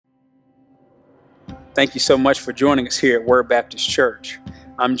Thank you so much for joining us here at Word Baptist Church.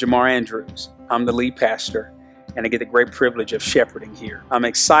 I'm Jamar Andrews. I'm the lead pastor, and I get the great privilege of shepherding here. I'm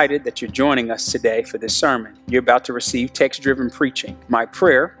excited that you're joining us today for this sermon. You're about to receive text-driven preaching. My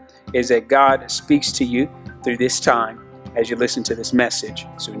prayer is that God speaks to you through this time as you listen to this message.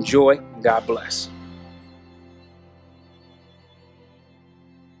 So enjoy, and God bless.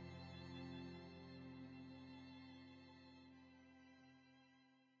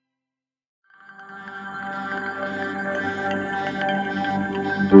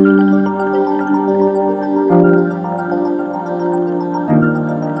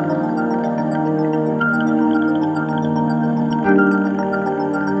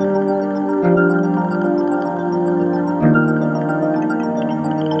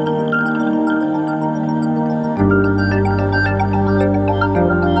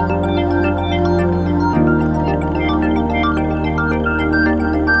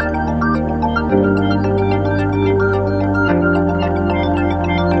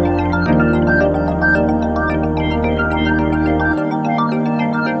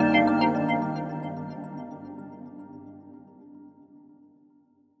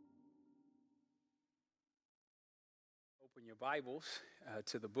 Open your Bibles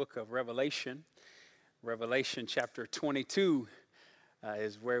to the book of Revelation. Revelation chapter 22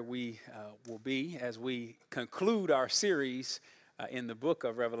 is where we will be as we conclude our series in the book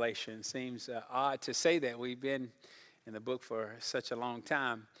of Revelation. It seems odd to say that we've been in the book for such a long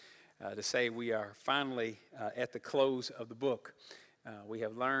time, to say we are finally at the close of the book. We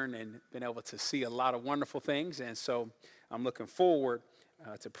have learned and been able to see a lot of wonderful things, and so I'm looking forward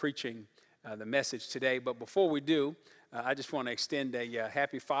to preaching the message today. But before we do, I just want to extend a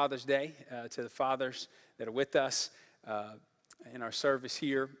happy Father's Day to the fathers that are with us in our service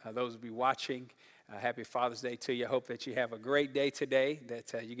here. Those who will be watching, happy Father's Day to you. I hope that you have a great day today,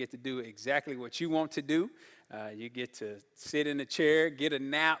 that you get to do exactly what you want to do. You get to sit in a chair, get a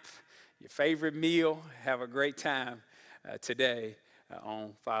nap, your favorite meal, have a great time today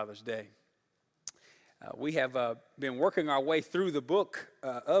on Father's Day. We have been working our way through the book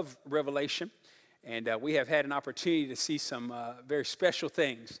of Revelation, and we have had an opportunity to see some very special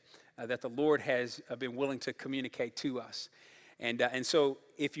things that the Lord has been willing to communicate to us. And so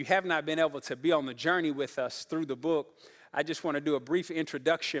if you have not been able to be on the journey with us through the book, I just want to do a brief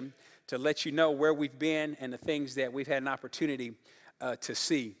introduction to let you know where we've been and the things that we've had an opportunity to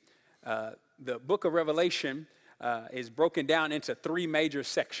see. The book of Revelation is broken down into three major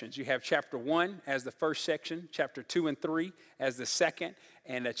sections. You have chapter 1 as the first section, chapter 2 and 3 as the second,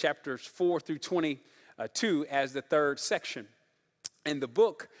 and chapters 4 through 22 as the third section. In the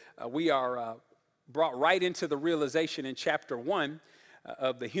book, we are brought right into the realization in chapter 1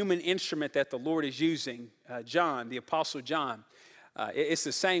 of the human instrument that the Lord is using, John, the Apostle John. It's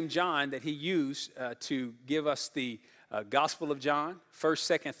the same John that he used to give us the Gospel of John,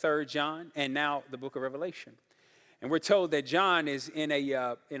 1st, 2nd, 3rd John, and now the book of Revelation. And we're told that John is in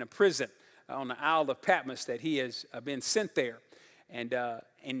a prison on the Isle of Patmos, that he has been sent there.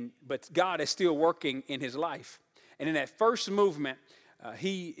 But God is still working in his life. And in that first movement,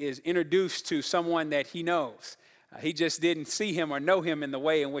 he is introduced to someone that he knows. He just didn't see him or know him in the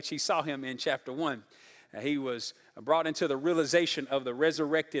way in which he saw him in chapter 1. He was brought into the realization of the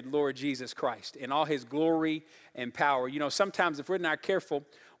resurrected Lord Jesus Christ in all his glory and power. You know, sometimes if we're not careful,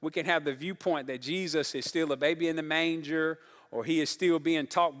 we can have the viewpoint that Jesus is still a baby in the manger, or he is still being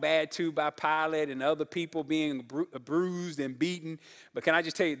talked bad to by Pilate and other people, being bruised and beaten. But can I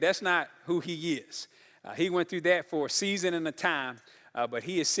just tell you, that's not who he is. He went through that for a season and a time, but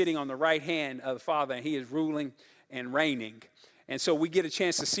he is sitting on the right hand of the Father, and he is ruling and reigning. And so we get a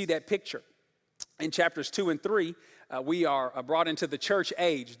chance to see that picture. In chapters 2 and 3, we are brought into the church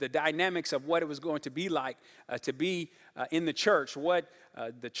age, the dynamics of what it was going to be like to be in the church, what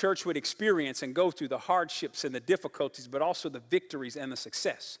the church would experience and go through, the hardships and the difficulties, but also the victories and the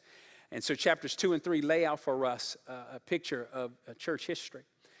success. And so chapters 2 and 3 lay out for us a picture of church history.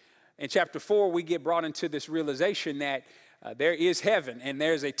 In chapter 4, we get brought into this realization that there is heaven, and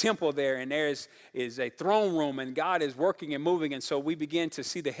there's a temple there, and there is a throne room, and God is working and moving. And so we begin to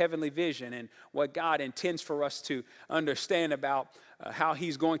see the heavenly vision and what God intends for us to understand about how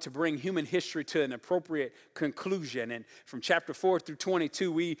he's going to bring human history to an appropriate conclusion. And from chapter 4 through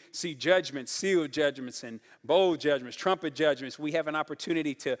 22, we see judgments, sealed judgments, and bold judgments, trumpet judgments. We have an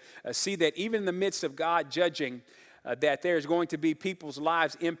opportunity to see that even in the midst of God judging, that there's going to be people's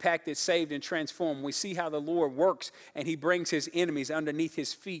lives impacted, saved, and transformed. We see how the Lord works, and he brings his enemies underneath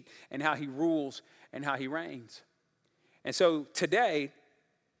his feet, and how he rules and how he reigns. And so today,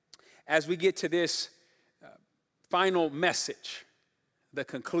 as we get to this final message, the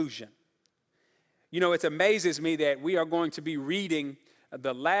conclusion, You know, it amazes me that we are going to be reading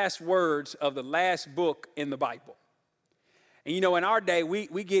the last words of the last book in the Bible. And, you know, in our day,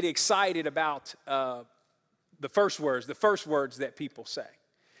 we get excited about the first words that people say.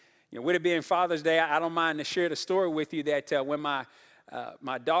 You know, with it being Father's Day, I don't mind to share the story with you that when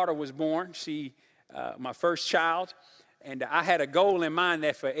my daughter was born, my first child, and I had a goal in mind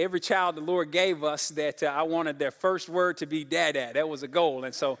that for every child the Lord gave us that I wanted their first word to be Dada. That was a goal.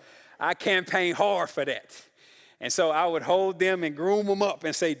 And so I campaigned hard for that. And so I would hold them and groom them up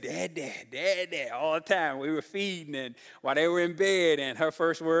and say, Dad, Dad, Dad, Dad, all the time. We were feeding and while they were in bed, and her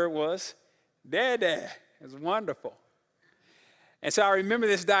first word was Dad, Dad. It was wonderful. And so I remember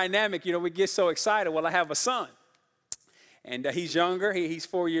this dynamic. You know, we get so excited. Well, I have a son. And he's younger. He's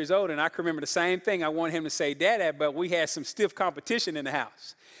 4 years old. And I can remember the same thing. I wanted him to say Dad, but we had some stiff competition in the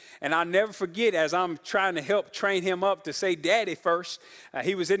house. And I'll never forget, as I'm trying to help train him up to say Daddy first,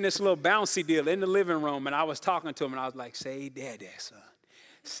 he was in this little bouncy deal in the living room. And I was talking to him, and I was like, say Daddy, son.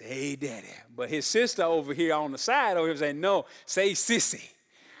 Say Daddy. But his sister over here on the side over here was saying, no, say Sissy.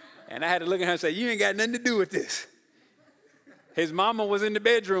 And I had to look at her and say, you ain't got nothing to do with this. His mama was in the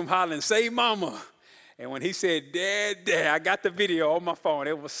bedroom hollering, say Mama. And when he said, Dad, Dad, I got the video on my phone.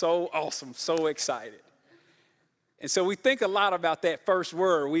 It was so awesome, so excited. And so we think a lot about that first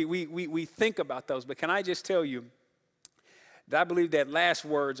word. We think about those. But can I just tell you that I believe that last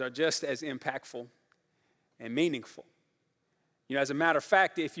words are just as impactful and meaningful. You know, as a matter of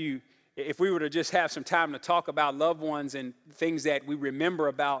fact, if we were to just have some time to talk about loved ones and things that we remember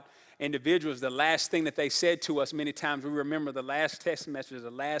about individuals, the last thing that they said to us many times, we remember the last text message,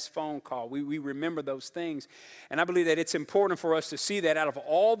 the last phone call. We remember those things. And I believe that it's important for us to see that out of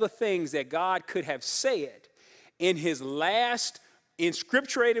all the things that God could have said in his last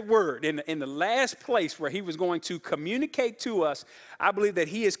inscripturated word, in the last place where he was going to communicate to us, I believe that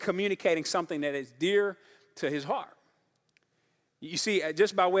he is communicating something that is dear to his heart. You see,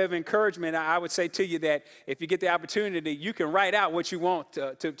 just by way of encouragement, I would say to you that if you get the opportunity, you can write out what you want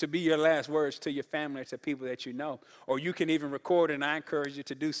to be your last words to your family or to people that you know. Or you can even record it, and I encourage you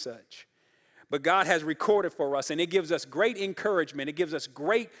to do such. But God has recorded for us, and it gives us great encouragement. It gives us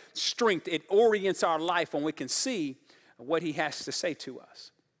great strength. It orients our life when we can see what he has to say to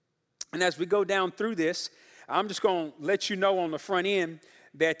us. And as we go down through this, I'm just going to let you know on the front end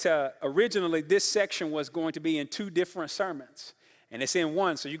that originally this section was going to be in 2 different sermons. And it's in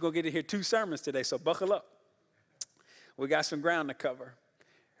one, so you're going to get to hear 2 sermons today, so buckle up. We got some ground to cover.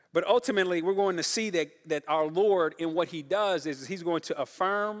 But ultimately, we're going to see that our Lord, in what he does, is he's going to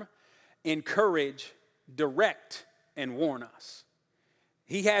affirm, encourage, direct, and warn us.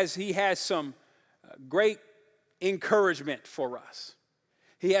 He has some great encouragement for us.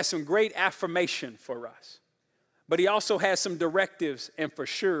 He has some great affirmation for us. But he also has some directives and, for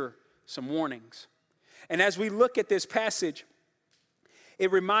sure, some warnings. And as we look at this passage,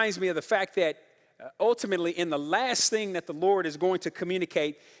 it reminds me of the fact that ultimately in the last thing that the Lord is going to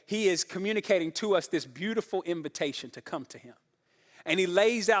communicate, he is communicating to us this beautiful invitation to come to him. And he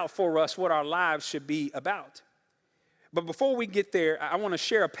lays out for us what our lives should be about. But before we get there, I want to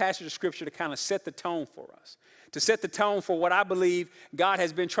share a passage of scripture to kind of set the tone for us, to set the tone for what I believe God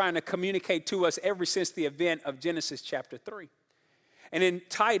has been trying to communicate to us ever since the event of Genesis chapter 3. And in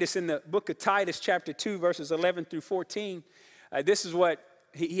Titus, in the book of Titus chapter 2, verses 11 through 14, this is what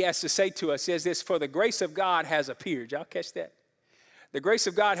he has to say to us. He says this, for the grace of God has appeared. Y'all catch that? The grace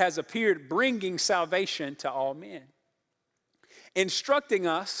of God has appeared, bringing salvation to all men, instructing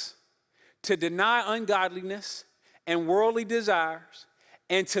us to deny ungodliness and worldly desires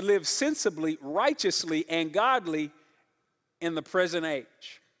and to live sensibly, righteously, and godly in the present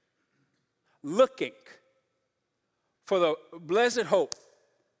age, looking for the blessed hope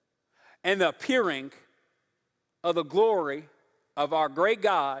and the appearing of the glory of our great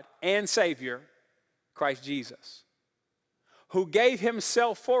God and Savior, Christ Jesus, who gave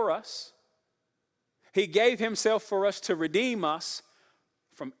himself for us. He gave himself for us to redeem us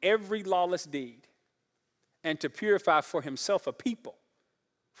from every lawless deed and to purify for himself a people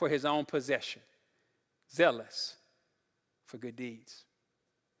for his own possession, zealous for good deeds.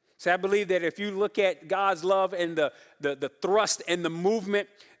 So I believe that if you look at God's love and the thrust and the movement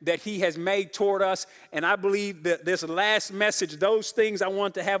that he has made toward us, and I believe that this last message, those things I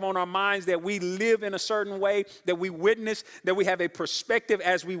want to have on our minds, that we live in a certain way, that we witness, that we have a perspective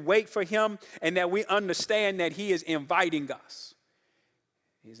as we wait for him, and that we understand that he is inviting us.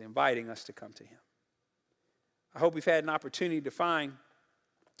 He's inviting us to come to him. I hope we've had an opportunity to find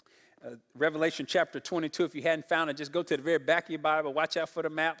Revelation chapter 22. If you hadn't found it, just go to the very back of your Bible, watch out for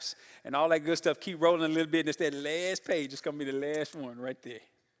the maps and all that good stuff. Keep rolling a little bit, and it's that last page. It's going to be the last one right there.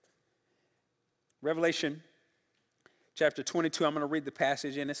 Revelation chapter 22, I'm going to read the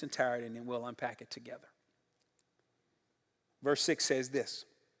passage in its entirety and then we'll unpack it together. Verse 6 says this.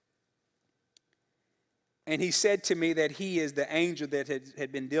 And he said to me that he is the angel that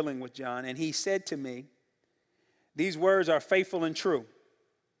had been dealing with John. And he said to me, these words are faithful and true.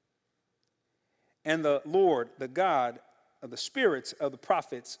 And the Lord, the God of the spirits of the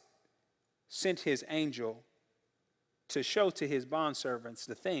prophets, sent his angel to show to his bondservants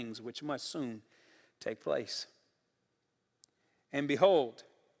the things which must soon take place. And behold,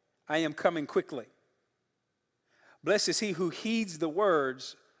 I am coming quickly. Blessed is he who heeds the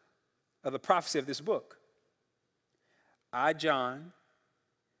words of the prophecy of this book. I, John,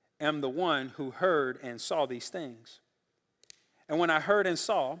 am the one who heard and saw these things. And when I heard and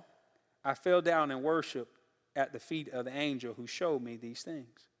saw, I fell down and worshiped at the feet of the angel who showed me these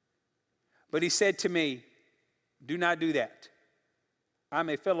things. But he said to me, do not do that. I'm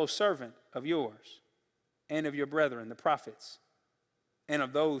a fellow servant of yours and of your brethren, the prophets, and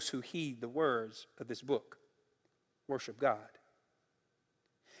of those who heed the words of this book. Worship God.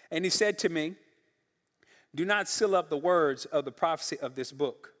 And he said to me, do not seal up the words of the prophecy of this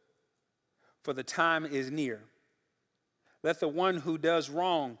book, for the time is near. Let the one who does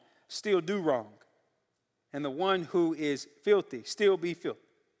wrong still do wrong, and the one who is filthy still be filthy,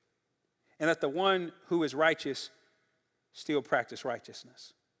 and let the one who is righteous still practice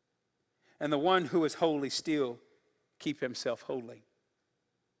righteousness, and the one who is holy still keep himself holy.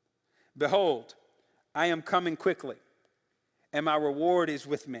 Behold, I am coming quickly, and my reward is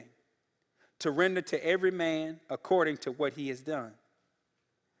with me, to render to every man according to what he has done.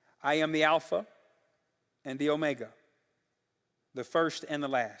 I am the Alpha and the Omega, the first and the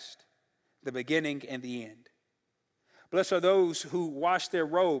last, the beginning and the end. Blessed are those who wash their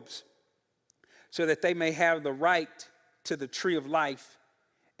robes, so that they may have the right to the tree of life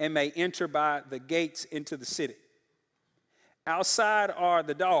and may enter by the gates into the city. Outside are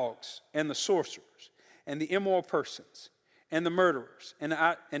the dogs and the sorcerers and the immoral persons and the murderers and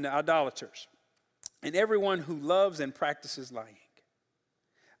the idolaters and everyone who loves and practices lying.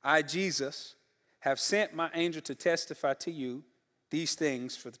 I, Jesus, have sent my angel to testify to you these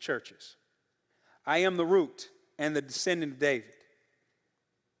things for the churches. I am the root and the descendant of David,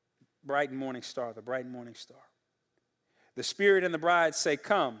 bright and morning star, the bright and morning star. The Spirit and the bride say,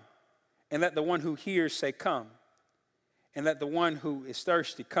 come, and let the one who hears say, come, and let the one who is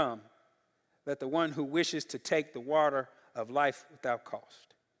thirsty come. Let the one who wishes to take the water of life without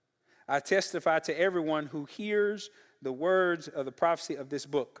cost. I testify to everyone who hears the words of the prophecy of this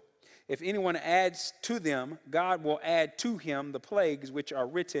book. If anyone adds to them, God will add to him the plagues which are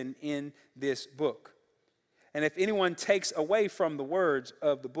written in this book. And if anyone takes away from the words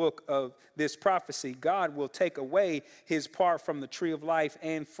of the book of this prophecy, God will take away his part from the tree of life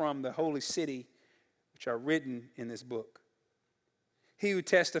and from the holy city which are written in this book. He who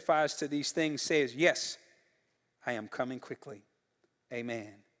testifies to these things says, yes, I am coming quickly.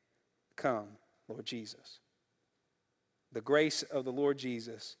 Amen. Come, Lord Jesus. The grace of the Lord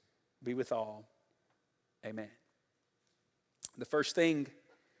Jesus be with all. Amen. The first thing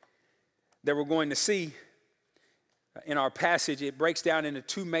that we're going to see in our passage, it breaks down into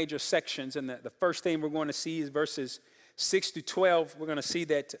two major sections. And the first thing we're going to see is verses 6 to 12. We're going to see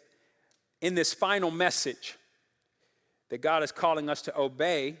that in this final message that God is calling us to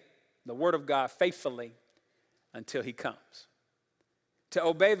obey the word of God faithfully until he comes. To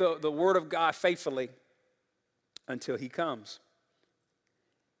obey the word of God faithfully until he comes.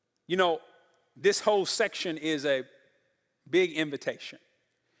 You know, this whole section is a big invitation.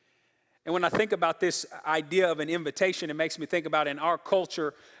 And when I think about this idea of an invitation, it makes me think about in our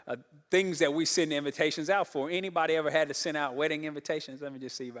culture, things that we send invitations out for. Anybody ever had to send out wedding invitations? Let me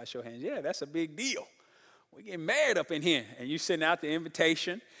just see by show of hands. Yeah, that's a big deal. We get married up in here, and you send out the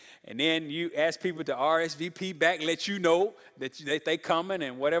invitation, and then you ask people to RSVP back, let you know that they coming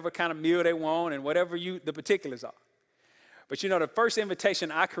and whatever kind of meal they want and whatever the particulars are. But you know, the first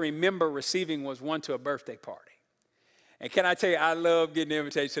invitation I can remember receiving was one to a birthday party. And can I tell you, I love getting an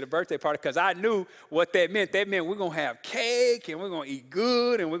invitation to the birthday party because I knew what that meant. That meant we're going to have cake and we're going to eat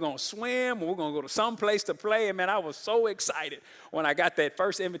good and we're going to swim and we're going to go to some place to play. And man, I was so excited when I got that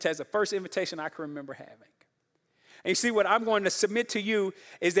first invitation, the first invitation I can remember having. And you see, what I'm going to submit to you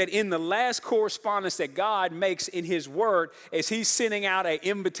is that in the last correspondence that God makes in his word is he's sending out an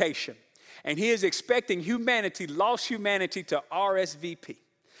invitation. And he is expecting humanity, lost humanity, to RSVP.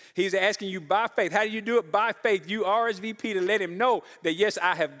 He's asking you by faith. How do you do it? By faith. You RSVP to let him know that, yes,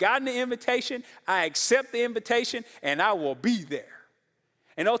 I have gotten the invitation, I accept the invitation, and I will be there.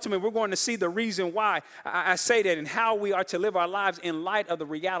 And ultimately, we're going to see the reason why I say that and how we are to live our lives in light of the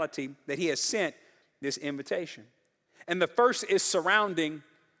reality that he has sent this invitation. And the first is surrounding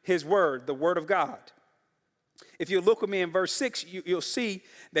his word, the word of God. If you look with me in verse 6, you'll see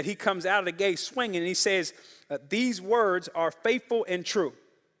that he comes out of the gate swinging, and he says, these words are faithful and true.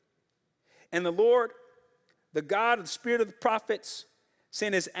 And the Lord, the God of the spirit of the prophets,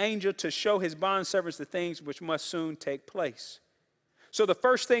 sent his angel to show his bondservants the things which must soon take place. So the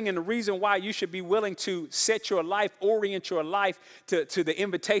first thing and the reason why you should be willing to set your life, orient your life to the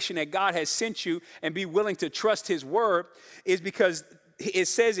invitation that God has sent you and be willing to trust his word is because it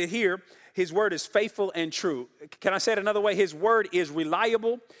says it here, his word is faithful and true. Can I say it another way? His word is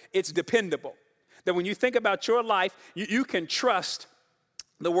reliable, it's dependable. That when you think about your life, you can trust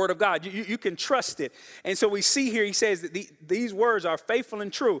the word of God. You can trust it. And so we see here, he says that these words are faithful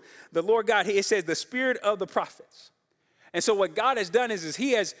and true. The Lord God, it says the spirit of the prophets. And so what God has done is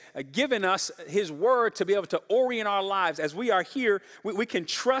he has given us his word to be able to orient our lives. As we are here, we can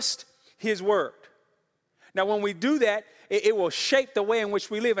trust his word. Now, when we do that, it will shape the way in which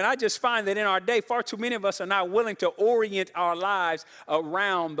we live. And I just find that in our day, far too many of us are not willing to orient our lives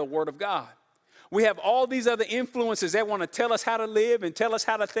around the word of God. We have all these other influences that want to tell us how to live and tell us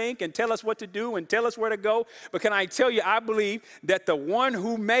how to think and tell us what to do and tell us where to go. But can I tell you, I believe that the one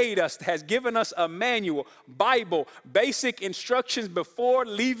who made us has given us a manual, Bible, basic instructions before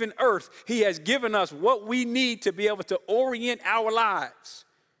leaving earth. He has given us what we need to be able to orient our lives.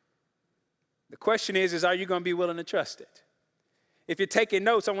 The question is are you going to be willing to trust it? If you're taking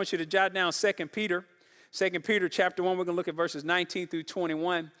notes, I want you to jot down 2 Peter chapter 1. We're going to look at verses 19 through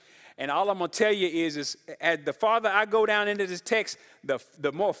 21. And all I'm going to tell you is as the farther I go down into this text,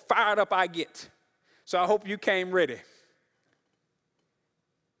 the more fired up I get. So I hope you came ready.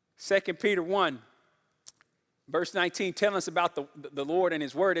 2 Peter 1, verse 19, telling us about the Lord and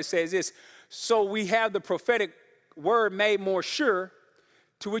his word. It says this, so we have the prophetic word made more sure,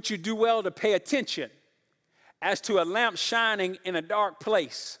 to which you do well to pay attention, as to a lamp shining in a dark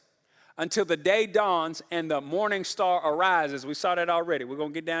place, until the day dawns and the morning star arises. We saw that already. We're going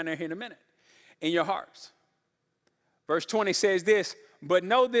to get down there here in a minute. In your hearts. Verse 20 says this, but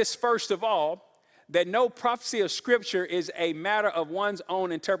know this first of all, that no prophecy of Scripture is a matter of one's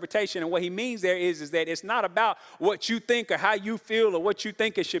own interpretation. And what he means there is that it's not about what you think or how you feel or what you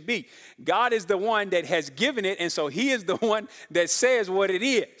think it should be. God is the one that has given it, and so he is the one that says what it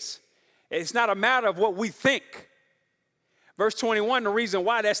is. It's not a matter of what we think. Verse 21, the reason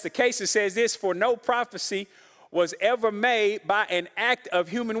why that's the case, it says this, for no prophecy was ever made by an act of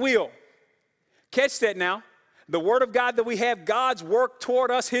human will. Catch that now. The word of God that we have, God's work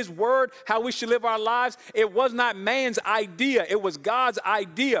toward us, his word, how we should live our lives, it was not man's idea. It was God's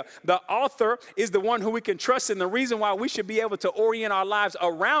idea. The author is the one who we can trust. And the reason why we should be able to orient our lives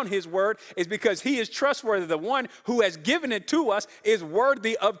around his word is because he is trustworthy. The one who has given it to us is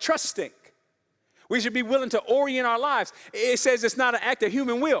worthy of trusting. We should be willing to orient our lives. It says it's not an act of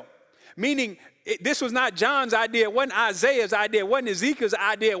human will, meaning this was not John's idea. It wasn't Isaiah's idea. It wasn't Ezekiel's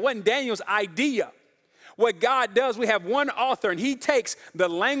idea. It wasn't Daniel's idea. What God does, we have one author, and he takes the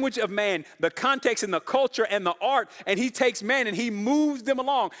language of man, the context and the culture and the art, and he takes man and he moves them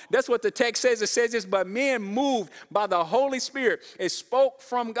along. That's what the text says. It says this, but men moved by the Holy Spirit. It spoke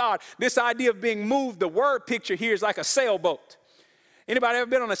from God. This idea of being moved, the word picture here is like a sailboat. Anybody ever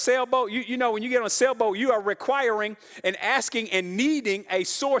been on a sailboat? You know, when you get on a sailboat, you are requiring and asking and needing a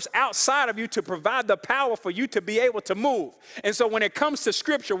source outside of you to provide the power for you to be able to move. And so when it comes to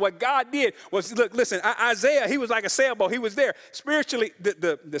Scripture, what God did was, look, listen, Isaiah, he was like a sailboat. He was there. Spiritually,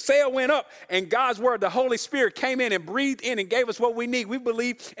 the sail went up, and God's word, the Holy Spirit, came in and breathed in and gave us what we need. We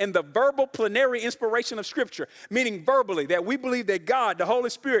believe in the verbal plenary inspiration of Scripture, meaning verbally, that we believe that God, the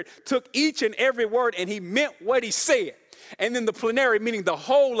Holy Spirit, took each and every word and he meant what he said. And then the plenary, meaning the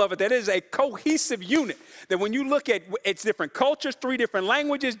whole of it, that is a cohesive unit. That when you look at it's different cultures, 3 different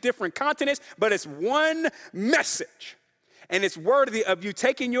languages, different continents, but it's one message. And it's worthy of you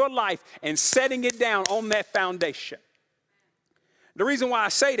taking your life and setting it down on that foundation. The reason why I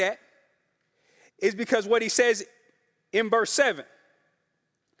say that is because what he says in verse 7.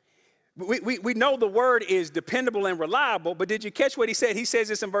 We know the word is dependable and reliable, but did you catch what he said? He says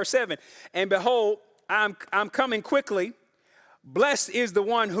this in verse 7. And behold, I'm coming quickly. Blessed is the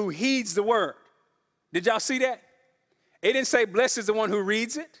one who heeds the word. Did y'all see that? It didn't say blessed is the one who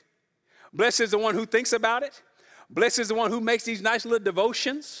reads it. Blessed is the one who thinks about it. Blessed is the one who makes these nice little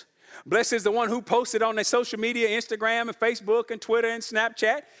devotions. Blessed is the one who posts it on their social media, Instagram and Facebook and Twitter and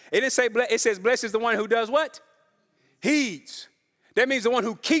Snapchat. It didn't say it says blessed is the one who does what? Heeds. That means the one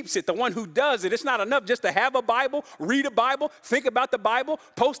who keeps it, the one who does it. It's not enough just to have a Bible, read a Bible, think about the Bible,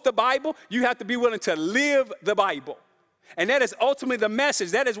 post the Bible. You have to be willing to live the Bible. And that is ultimately the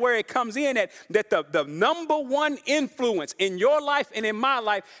message. That is where it comes in at, that the number one influence in your life and in my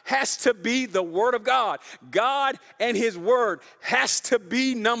life has to be the Word of God. God and His Word has to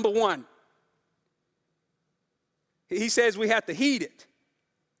be number one. He says we have to heed it.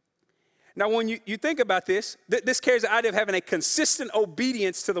 Now, when you think about this, this carries the idea of having a consistent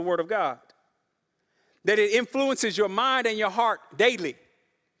obedience to the Word of God. That it influences your mind and your heart daily.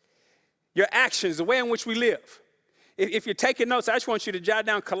 Your actions, the way in which we live. If you're taking notes, I just want you to jot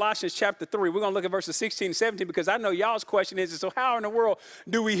down Colossians chapter 3. We're going to look at verses 16 and 17 because I know y'all's question is, so how in the world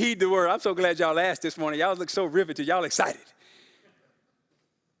do we heed the word? I'm so glad y'all asked this morning. Y'all look so riveted. Y'all excited.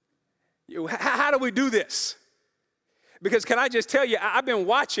 How do we do this? Because can I just tell you, I've been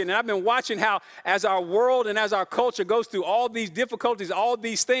watching how as our world and as our culture goes through all these difficulties, all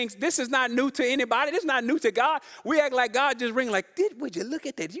these things, this is not new to anybody. This is not new to God. We act like God just ring like, would you look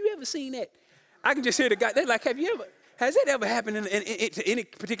at that? Did you ever seen that? I can just hear the guy, they're like, has that ever happened to any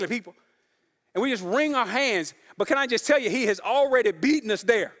particular people? And we just wring our hands. But can I just tell you, He has already beaten us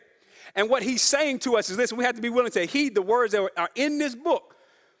there. And what He's saying to us is this: we have to be willing to heed the words that are in this book.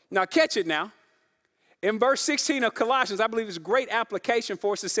 Now, catch it now. In verse 16 of Colossians, I believe it's a great application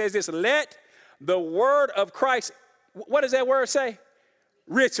for us. It says this: let the word of Christ, what does that word say?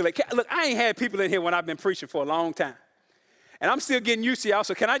 Richly. Look, I ain't had people in here when I've been preaching for a long time. And I'm still getting used to y'all,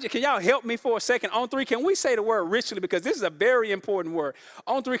 so can y'all help me for a second? On three, can we say the word richly? Because this is a very important word.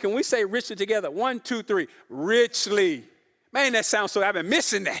 On three, can we say richly together? 1, 2, 3. Richly. Man, that sounds so, I've been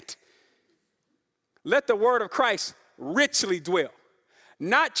missing that. Let the word of Christ richly dwell.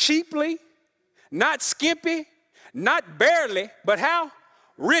 Not cheaply, not skimpy, not barely, but how?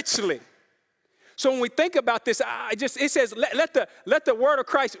 Richly. So when we think about this, it says, let the word of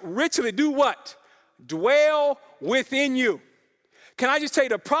Christ richly do what? Dwell within you. Can I just tell you,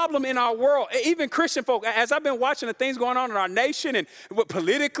 the problem in our world, even Christian folk, as I've been watching the things going on in our nation and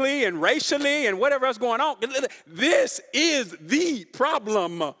politically and racially and whatever else going on, this is the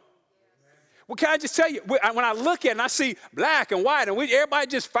problem. Well, can I just tell you, when I look at it and I see black and white and everybody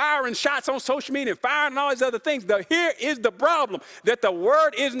just firing shots on social media and firing and all these other things, here is the problem, that the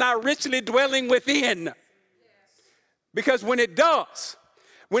word is not richly dwelling within. Because when it does,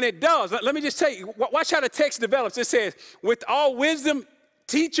 let me just tell you, watch how the text develops. It says, with all wisdom,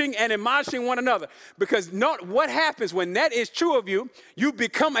 teaching and admonishing one another. Because what happens when that is true of you, you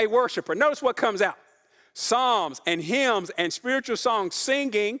become a worshiper. Notice what comes out. Psalms and hymns and spiritual songs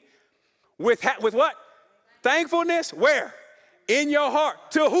singing with what? Thankfulness. Where? In your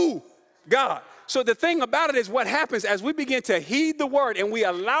heart. To who? God. So the thing about it is what happens as we begin to heed the word and we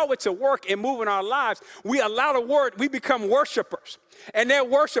allow it to work and move in our lives, we allow the word, we become worshipers. And that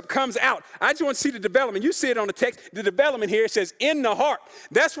worship comes out. I just want to see the development. You see it on the text. The development here, it says in the heart.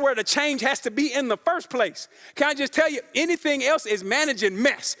 That's where the change has to be in the first place. Can I just tell you, anything else is managing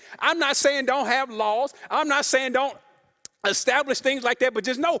mess. I'm not saying don't have laws. I'm not saying don't establish things like that, but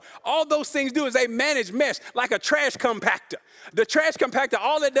just know all those things do is they manage mess like a trash compactor. The trash compactor,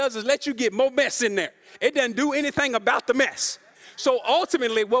 all it does is let you get more mess in there. It doesn't do anything about the mess. So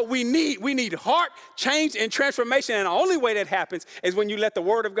ultimately what we need heart change and transformation. And the only way that happens is when you let the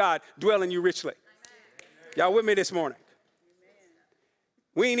word of God dwell in you richly. Amen. Y'all with me this morning? Amen.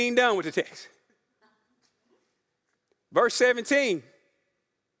 We ain't even done with the text. Verse 17.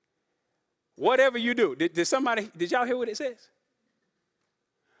 Whatever you do. Did y'all hear what it says?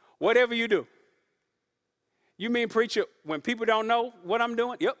 Whatever you do. You mean, preacher, when people don't know what I'm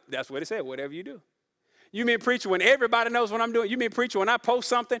doing? Yep, that's what it said, whatever you do. You mean, preacher, when everybody knows what I'm doing? You mean, preacher, when I post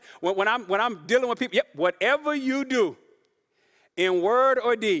something, when I'm dealing with people? Yep, whatever you do, in word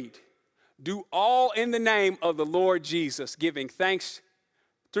or deed, do all in the name of the Lord Jesus, giving thanks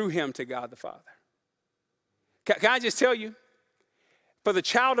through him to God the Father. Can I just tell you, for the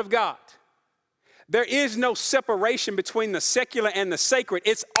child of God, there is no separation between the secular and the sacred.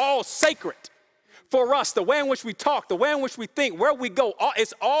 It's all sacred. For us, the way in which we talk, the way in which we think, where we go,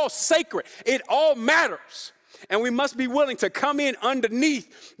 it's all sacred. It all matters. And we must be willing to come in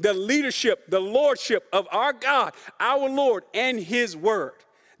underneath the leadership, the lordship of our God, our Lord, and his word.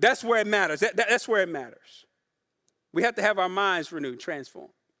 That's where it matters. That's where it matters. We have to have our minds renewed,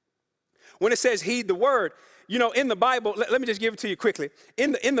 transformed. When it says heed the word, you know, in the Bible, let me just give it to you quickly.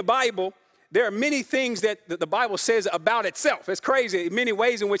 In the Bible, there are many things that the Bible says about itself. It's crazy, many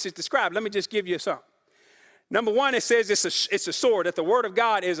ways in which it's described. Let me just give you some. Number one, it says it's a sword, that the word of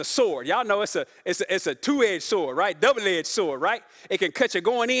God is a sword. Y'all know it's a two-edged sword, right? Double-edged sword, right? It can cut you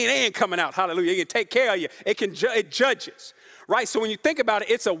going in and coming out. Hallelujah. It can take care of you. It judges, right? So when you think about it,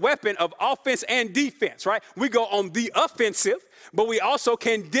 it's a weapon of offense and defense, right? We go on the offensive. but we also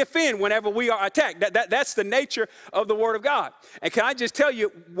can defend whenever we are attacked. That's the nature of the Word of God. And can I just tell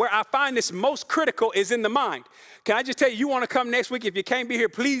you, where I find this most critical is in the mind. Can I just tell you, you want to come next week? If you can't be here,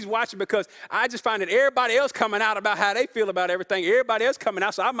 please watch it, because I just find that everybody else coming out about how they feel about everything. Everybody else coming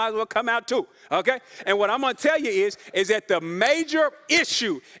out, so I might as well come out too, okay? And what I'm going to tell you is that the major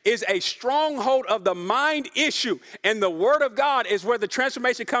issue is a stronghold of the mind issue. And the Word of God is where the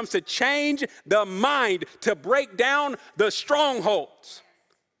transformation comes to change the mind, to break down the strongholds.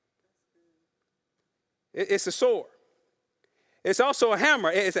 It's a sword. It's also a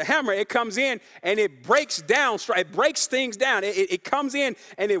hammer. It's a hammer. It comes in and it breaks down. It breaks things down. It comes in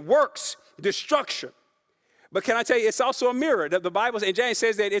and it works destruction. But can I tell you, it's also a mirror. The Bible in James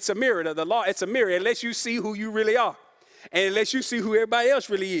says that it's a mirror. The law, it's a mirror. It lets you see who you really are. And it lets you see who everybody else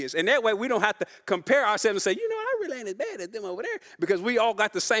really is. And that way we don't have to compare ourselves and say, I really ain't as bad as them over there, because we all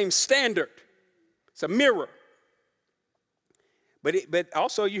got the same standard. It's a mirror. But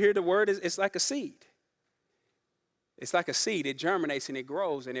also you hear the word, it's like a seed. It's like a seed. It germinates and it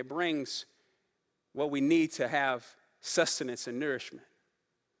grows and it brings what we need to have sustenance and nourishment.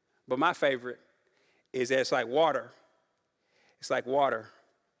 But my favorite is that it's like water. It's like water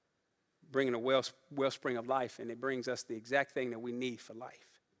bringing a wellspring of life, and it brings us the exact thing that we need for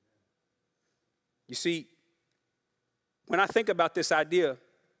life. You see, when I think about this idea,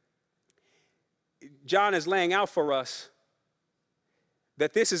 John is laying out for us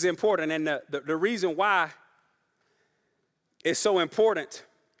that this is important, and the reason why it's so important,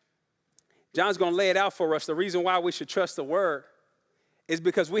 John's going to lay it out for us. The reason why we should trust the word is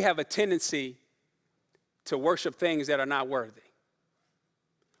because we have a tendency to worship things that are not worthy.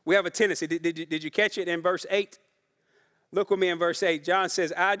 We have a tendency. Did you catch it in verse 8? Look with me in verse 8. John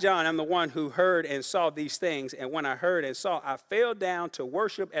says, I, John, am the one who heard and saw these things. And when I heard and saw, I fell down to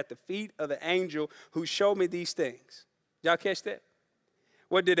worship at the feet of the angel who showed me these things. Y'all catch that?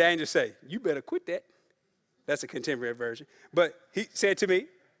 What did the angel say? You better quit that. That's a contemporary version. But he said to me,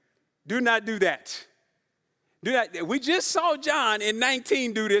 do not do that. Do not. We just saw John in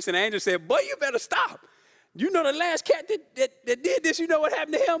 19 do this, and the angel said, boy, you better stop. You know the last cat that did this, you know what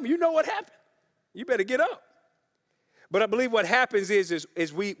happened to him? You know what happened. You better get up. But I believe what happens is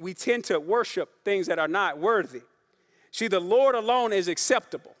we tend to worship things that are not worthy. See, the Lord alone is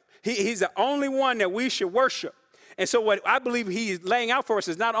acceptable. He's the only one that we should worship. And so what I believe he's laying out for us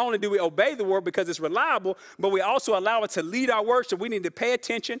is not only do we obey the word because it's reliable, but we also allow it to lead our worship. We need to pay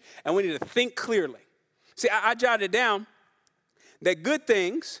attention and we need to think clearly. See, I jotted down that good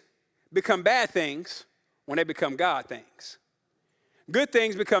things become bad things when they become God things. Good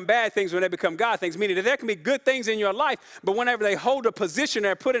things become bad things when they become God things, meaning that there can be good things in your life, but whenever they hold a position,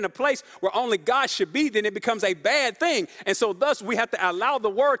 they're put in a place where only God should be, then it becomes a bad thing. And so thus we have to allow the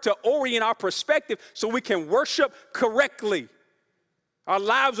word to orient our perspective so we can worship correctly. Our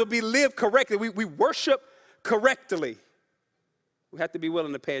lives will be lived correctly. We worship correctly. We have to be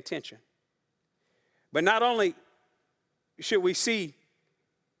willing to pay attention. But not only should we see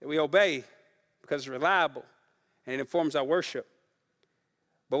that we obey because it's reliable and it informs our worship,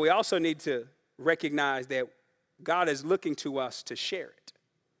 but we also need to recognize that God is looking to us to share it.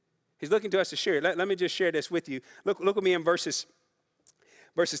 He's looking to us to share it. Let me just share this with you. Look with me in verses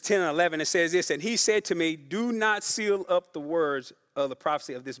 10 and 11. It says this, and he said to me, do not seal up the words of the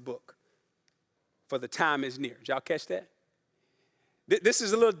prophecy of this book, for the time is near. Did y'all catch that? This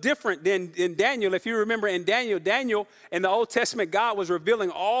is a little different than in Daniel. If you remember in Daniel in the Old Testament, God was revealing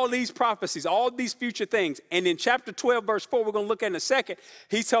all these prophecies, all these future things. And in chapter 12, verse 4, we're going to look at in a second,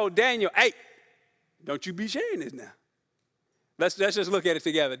 he told Daniel, hey, don't you be sharing this now. Let's just look at it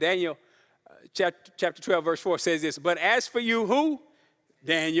together. Daniel chapter 12, verse 4 says this, but as for you, who?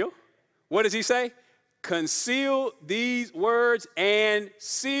 Daniel. What does he say? Conceal these words and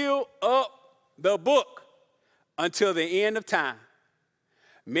seal up the book until the end of time.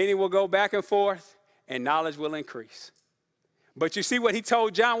 Many will go back and forth, and knowledge will increase. But you see what he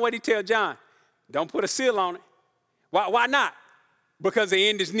told John? What did he tell John? Don't put a seal on it. Why not? Because the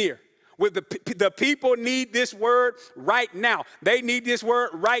end is near. The people need this word right now. They need this word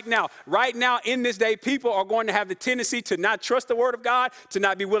right now. Right now, in this day, people are going to have the tendency to not trust the word of God, to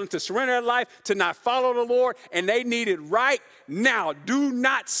not be willing to surrender their life, to not follow the Lord, and they need it right now. Do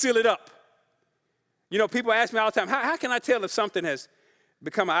not seal it up. You know, people ask me all the time, how can I tell if something has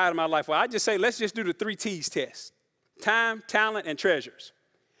become an idol in my life? Well, I just say, let's just do the 3 T's test. Time, talent, and treasures.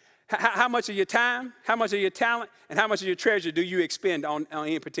 How much of your time, how much of your talent, and how much of your treasure do you expend on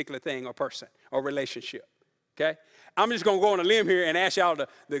any particular thing or person or relationship? Okay? I'm just going to go on a limb here and ask y'all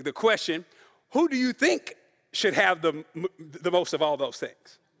the question, who do you think should have the most of all those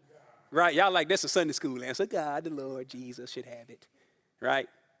things? right? Y'all like, that's a Sunday school answer. God, the Lord Jesus should have it, right?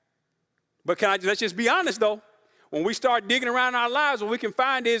 But let's just be honest, though. When we start digging around our lives, what we can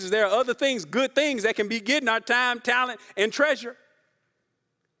find is there are other things, good things that can be getting our time, talent, and treasure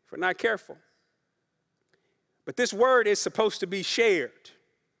if we're not careful. But this word is supposed to be shared.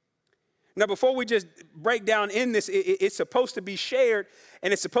 Now, before we just break down in this, it's supposed to be shared,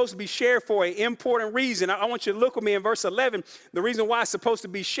 and it's supposed to be shared for an important reason. I want you to look with me in verse 11. The reason why it's supposed to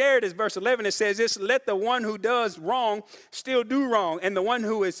be shared is verse 11. It says this: let the one who does wrong still do wrong, and the one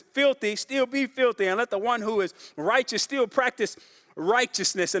who is filthy still be filthy, and let the one who is righteous still practice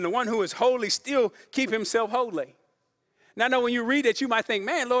righteousness, and the one who is holy still keep himself holy. Now, I know when you read it, you might think,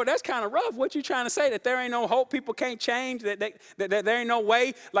 man, Lord, that's kind of rough. What you trying to say? That there ain't no hope, people can't change, that there ain't no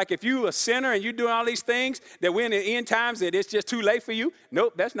way? Like if you a sinner and you doing all these things, that we're in the end times, that it's just too late for you?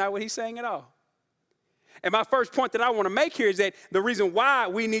 Nope, that's not what he's saying at all. And my first point that I want to make here is that the reason why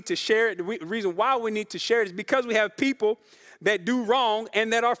we need to share it, is because we have people that do wrong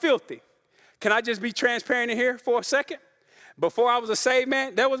and that are filthy. Can I just be transparent in here for a second? Before I was a saved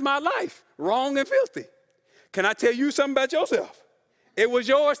man, that was my life, wrong and filthy. Can I tell you something about yourself? It was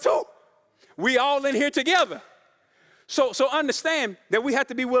yours too. We all in here together. So understand that we have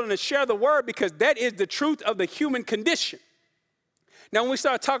to be willing to share the word, because that is the truth of the human condition. Now, when we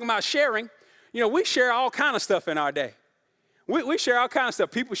start talking about sharing, we share all kind of stuff in our day. We share all kinds of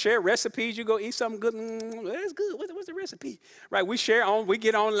stuff. People share recipes. You go eat something good. That's good. What's the recipe? Right? We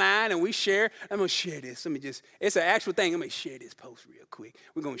get online and we share. I'm going to share this. It's an actual thing. I'm going to share this post real quick.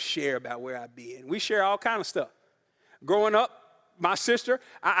 We're going to share about where I've been. We share all kinds of stuff. Growing up, my sister,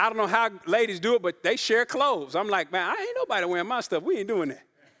 I don't know how ladies do it, but they share clothes. I'm like, man, I ain't nobody wearing my stuff. We ain't doing that.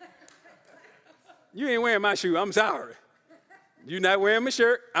 You ain't wearing my shoe. I'm sorry. You're not wearing my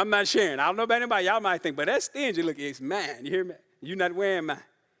shirt. I'm not sharing. I don't know about anybody. Y'all might think, but that's stingy. Look, it's mine. You hear me? You're not wearing mine.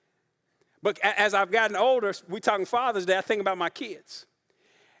 But as I've gotten older, we talking Father's Day, I think about my kids.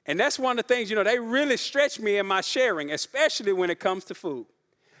 And that's one of the things, they really stretch me in my sharing, especially when it comes to food.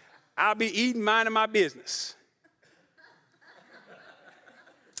 I'll be eating, minding my business.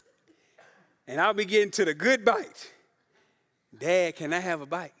 And I'll be getting to the good bite. Dad, can I have a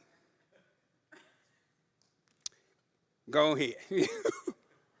bite? Go ahead.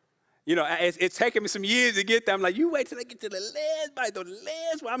 It's taken me some years to get there. I'm like, you wait till I get to the last bite, the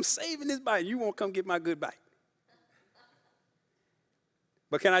last one. I'm saving this bite. You won't come get my good bite.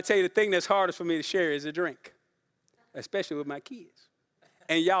 But can I tell you, the thing that's hardest for me to share is a drink, especially with my kids.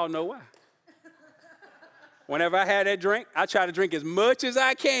 And y'all know why. Whenever I have that drink, I try to drink as much as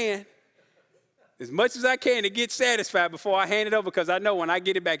I can to get satisfied before I hand it over, because I know when I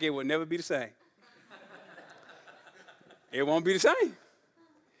get it back, it will never be the same. It won't be the same.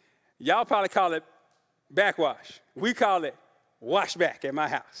 Y'all probably call it backwash. We call it wash back at my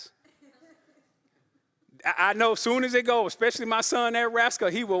house. I know as soon as it goes, especially my son, that rascal,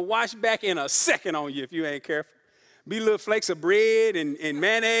 he will wash back in a second on you if you ain't careful. Be little flakes of bread and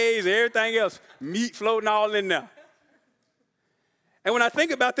mayonnaise and everything else, meat floating all in there. And when I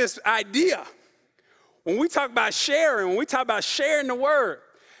think about this idea, when we talk about sharing, when we talk about sharing the word,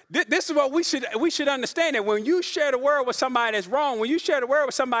 this is what we should understand, that when you share the word with somebody that's wrong, when you share the word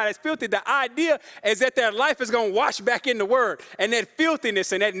with somebody that's filthy, the idea is that their life is going to wash back in the word, and that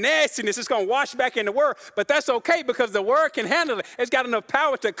filthiness and that nastiness is going to wash back in the word. But that's okay, because the word can handle it. It's got enough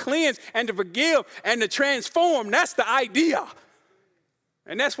power to cleanse and to forgive and to transform. That's the idea.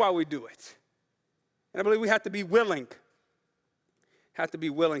 And that's why we do it. And I believe we have to be willing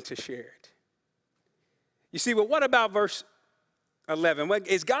to share it. You see, but what about verse 11?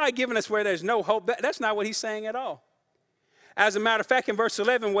 Is God giving us where there's no hope? That's not what he's saying at all. As a matter of fact, in verse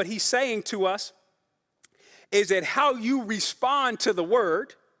 11, what he's saying to us is that how you respond to the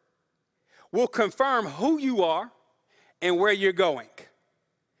word will confirm who you are and where you're going.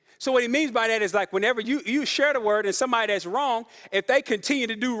 So what he means by that is, like, whenever you share the word and somebody that's wrong, if they continue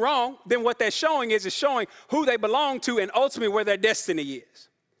to do wrong, then what that's showing is showing who they belong to and ultimately where their destiny is.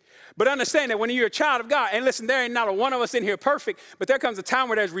 But understand that when you're a child of God, and listen, there ain't not a one of us in here perfect, but there comes a time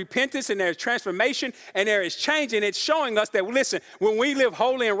where there's repentance and there's transformation and there is change, and it's showing us that, listen, when we live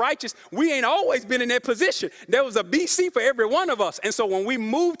holy and righteous, we ain't always been in that position. There was a BC for every one of us. And so when we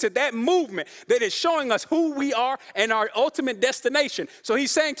move to that movement, that is showing us who we are and our ultimate destination. So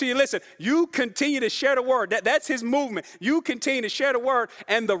he's saying to you, listen, you continue to share the word. That's his movement. You continue to share the word,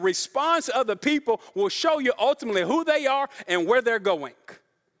 and the response of the people will show you ultimately who they are and where they're going.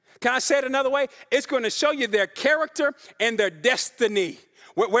 Can I say it another way? It's going to show you their character and their destiny,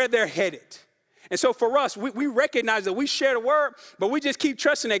 where they're headed. And so for us, we recognize that we share the word, but we just keep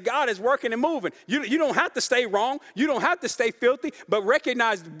trusting that God is working and moving. You don't have to stay wrong. You don't have to stay filthy, but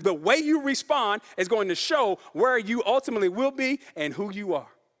recognize the way you respond is going to show where you ultimately will be and who you are.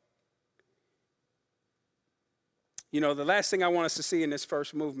 You know, the last thing I want us to see in this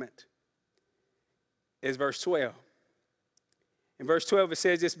first movement is verse 12. In verse 12, it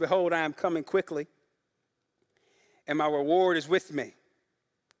says this, behold, I am coming quickly, and my reward is with me,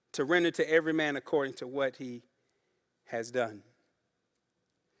 to render to every man according to what he has done.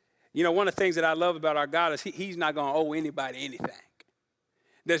 You know, one of the things that I love about our God is he's not going to owe anybody anything.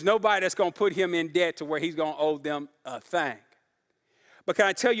 There's nobody that's going to put him in debt to where he's going to owe them a thing. But can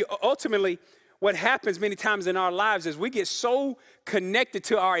I tell you, ultimately, what happens many times in our lives is we get so connected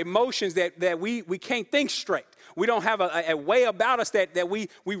to our emotions that we can't think straight. We don't have a way about us that we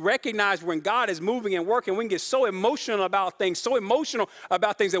recognize when God is moving and working. We can get so emotional about things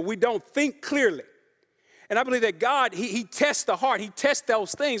that we don't think clearly. And I believe that God, he tests the heart. He tests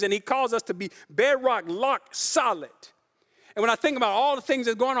those things, and he calls us to be bedrock, lock, solid. And when I think about all the things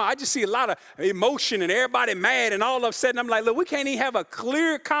that's going on, I just see a lot of emotion and everybody mad and all upset. And I'm like, look, we can't even have a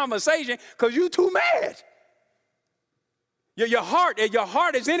clear conversation because you're too mad. Your heart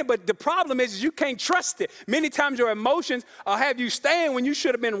is in it, but the problem is you can't trust it. Many times your emotions will have you staying when you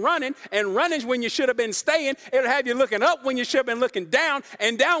should have been running, and running when you should have been staying. It'll have you looking up when you should have been looking down,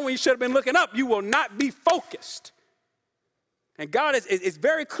 and down when you should have been looking up. You will not be focused. And God is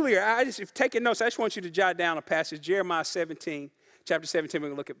very clear. If you're taking notes, I just want you to jot down a passage, Jeremiah 17, chapter 17. We're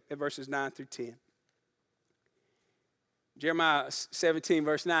going to look at verses 9 through 10. Jeremiah 17,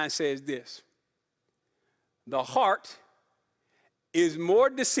 verse 9 says this: the heart is more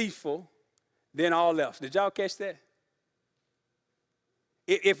deceitful than all else. Did y'all catch that?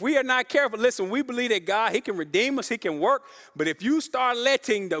 If we are not careful, listen, we believe that God, he can redeem us, he can work. But if you start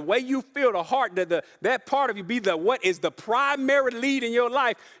letting the way you feel, the heart, that part of you be what is the primary lead in your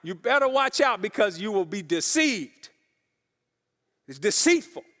life, you better watch out because you will be deceived. It's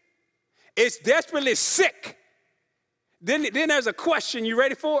deceitful. It's desperately sick. Then there's a question. You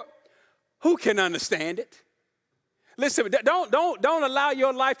ready for it? Who can understand it? Listen, don't allow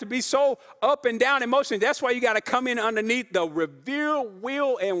your life to be so up and down emotionally. That's why you got to come in underneath the revealed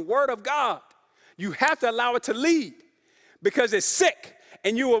will and word of God. You have to allow it to lead because it's sick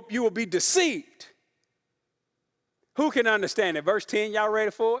and you will be deceived. Who can understand it? Verse 10, y'all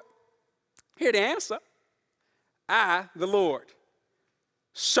ready for it? Here the answer. I, the Lord,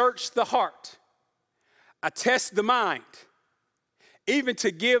 search the heart. I test the mind, even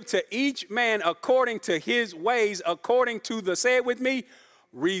to give to each man according to his ways, according to the, say it with me,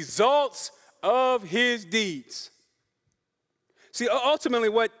 results of his deeds. See, ultimately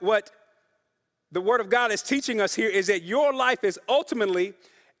what the Word of God is teaching us here is that your life is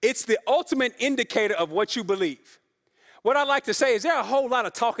it's the ultimate indicator of what you believe. What I like to say is there are a whole lot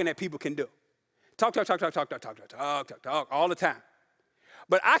of talking that people can do. Talk all the time.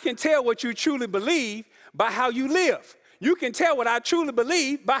 But I can tell what you truly believe by how you live. You can tell what I truly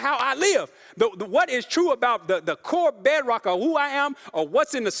believe by how I live. What is true about the core bedrock of who I am or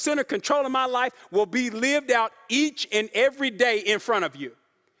what's in the center control of my life will be lived out each and every day in front of you.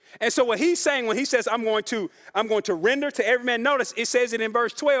 And so what he's saying when he says, I'm going to render to every man, notice it says it in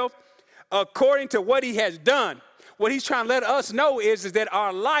verse 12, according to what he has done. What he's trying to let us know is that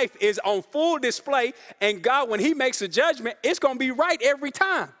our life is on full display, and God, when he makes a judgment, it's going to be right every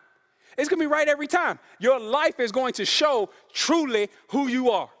time. It's going to be right every time. Your life is going to show truly who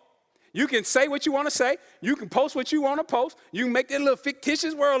you are. You can say what you want to say. You can post what you want to post. You can make that little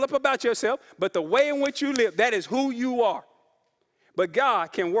fictitious world up about yourself, but the way in which you live, that is who you are. But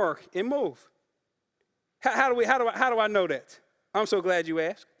God can work and move. How do I know that? I'm so glad you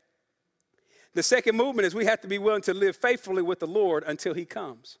asked. The second movement is we have to be willing to live faithfully with the Lord until he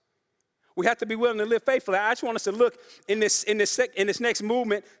comes. We have to be willing to live faithfully. I just want us to look in this next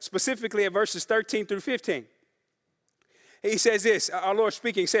movement, specifically at verses 13 through 15. He says this, our Lord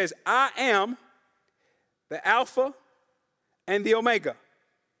speaking says, I am the Alpha and the Omega,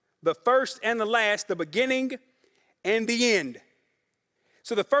 the first and the last, the beginning and the end.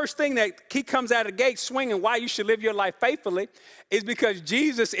 So the first thing that he comes out of the gate swinging why you should live your life faithfully is because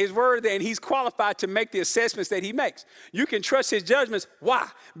Jesus is worthy and he's qualified to make the assessments that he makes. You can trust his judgments. Why?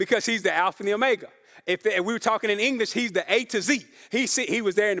 Because he's the Alpha and the Omega. If we were talking in English, he's the A to Z. He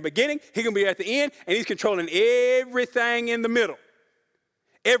was there in the beginning, he's going to be at the end, and he's controlling everything in the middle.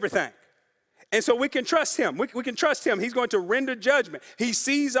 Everything. And so we can trust him. We can trust him. He's going to render judgment. He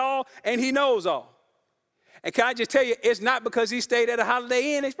sees all and he knows all. And can I just tell you, it's not because he stayed at a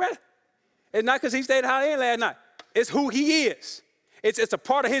Holiday Inn Express. It's not because he stayed at a Holiday Inn last night. It's who he is. It's a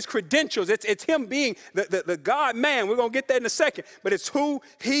part of his credentials. It's him being the God-man. We're going to get that in a second. But it's who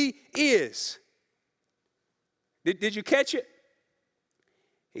he is. Did you catch it?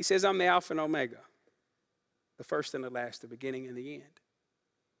 He says, I'm the Alpha and Omega, the first and the last, the beginning and the end.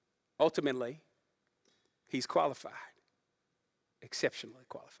 Ultimately, he's qualified, exceptionally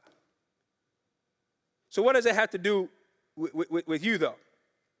qualified. So what does it have to do with you, though?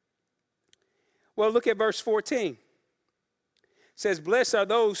 Well, look at verse 14. It says, blessed are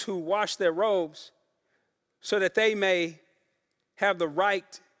those who wash their robes so that they may have the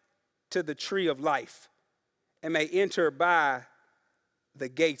right to the tree of life and may enter by the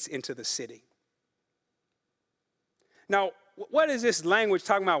gates into the city. Now, what is this language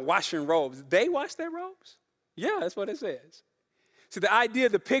talking about washing robes? They wash their robes? Yeah, that's what it says. So the idea,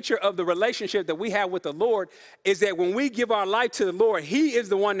 the picture of the relationship that we have with the Lord is that when we give our life to the Lord, he is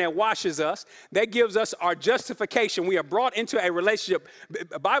the one that washes us, that gives us our justification. We are brought into a relationship.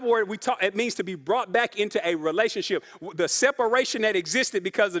 A Bible word, it means to be brought back into a relationship. The separation that existed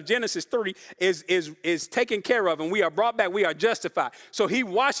because of Genesis 3 is taken care of, and we are brought back. We are justified. So he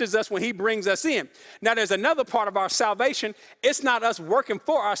washes us when he brings us in. Now, there's another part of our salvation. It's not us working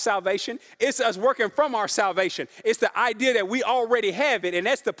for our salvation. It's us working from our salvation. It's the idea that we already have it, and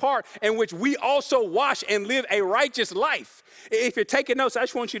that's the part in which we also wash and live a righteous life. If you're taking notes, I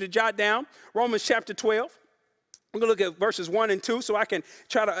just want you to jot down Romans chapter 12. I'm going to look at verses 1 and 2 so I can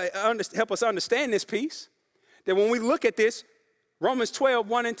try to help us understand this piece. That when we look at this, Romans 12,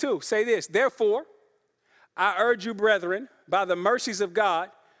 1 and 2, say this, therefore, I urge you, brethren, by the mercies of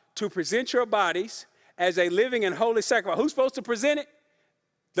God, to present your bodies as a living and holy sacrifice. Who's supposed to present it?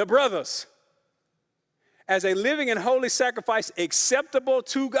 The brothers. As a living and holy sacrifice acceptable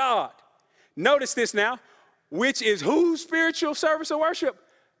to God. Notice this now, which is whose spiritual service or worship?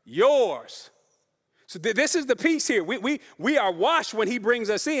 Yours. So this is the piece here. We are washed when he brings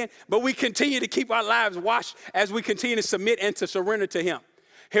us in, but we continue to keep our lives washed as we continue to submit and to surrender to him.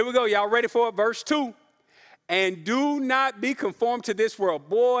 Here we go. Y'all ready for it? Verse 2. And do not be conformed to this world.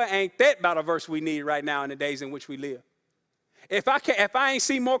 Boy, ain't that about a verse we need right now in the days in which we live. If I ain't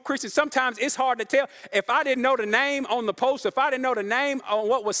seen more Christians, sometimes it's hard to tell. If I didn't know the name on the post, if I didn't know the name on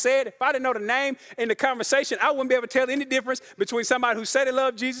what was said, if I didn't know the name in the conversation, I wouldn't be able to tell any difference between somebody who said they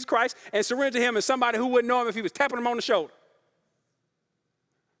loved Jesus Christ and surrendered to him and somebody who wouldn't know him if he was tapping him on the shoulder.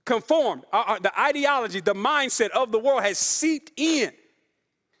 Conformed. The ideology, the mindset of the world has seeped in.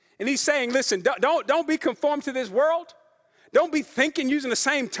 And he's saying, listen, don't be conformed to this world. Don't be thinking using the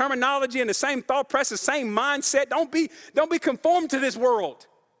same terminology and the same thought process, the same mindset. Don't be conformed to this world,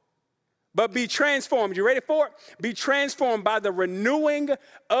 but be transformed. You ready for it? Be transformed by the renewing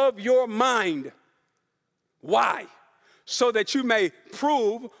of your mind. Why? So that you may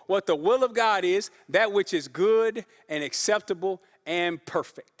prove what the will of God is, that which is good and acceptable and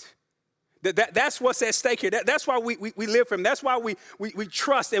perfect. That's what's at stake here. That's why we live for him. That's why we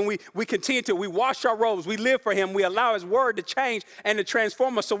trust and we continue to. We wash our robes. We live for him. We allow his word to change and to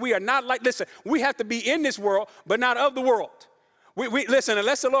transform us so we are not like, listen, we have to be in this world, but not of the world. Listen,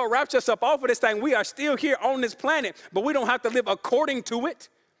 unless the Lord wraps us up off of this thing, we are still here on this planet, but we don't have to live according to it.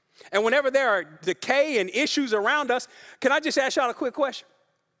 And whenever there are decay and issues around us, can I just ask y'all a quick question?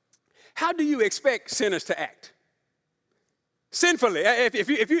 How do you expect sinners to act? Sinfully.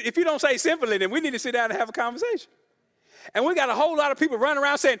 If you don't say sinfully, then we need to sit down and have a conversation. And we got a whole lot of people running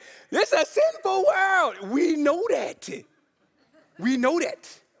around saying, this is a sinful world. We know that. We know that.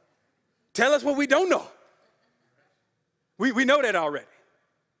 Tell us what we don't know. We know that already.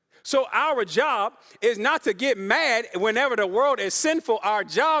 So our job is not to get mad whenever the world is sinful. Our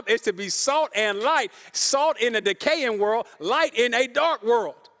job is to be salt and light. Salt in a decaying world, light in a dark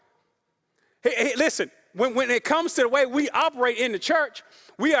world. Hey, listen. When it comes to the way we operate in the church,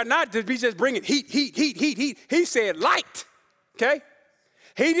 we are not to be just bringing heat. He said light, okay?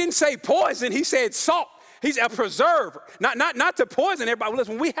 He didn't say poison. He said salt. He's a preserver, not to poison everybody.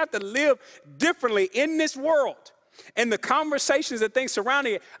 Listen, we have to live differently in this world. And the conversations and things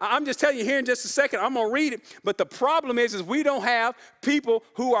surrounding it, I'm just telling you here in just a second, I'm going to read it. But the problem is we don't have people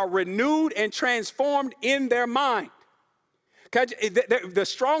who are renewed and transformed in their mind. The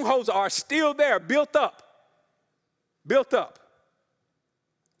strongholds are still there, built up. Built up.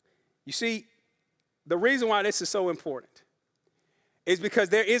 You see, the reason why this is so important is because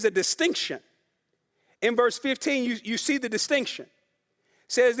there is a distinction. In verse 15, you see the distinction.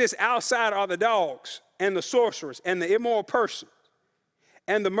 It says this, outside are the dogs and the sorcerers and the immoral persons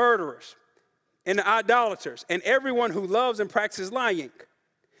and the murderers and the idolaters and everyone who loves and practices lying.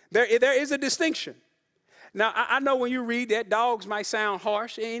 There is a distinction. Now, I know when you read that, dogs might sound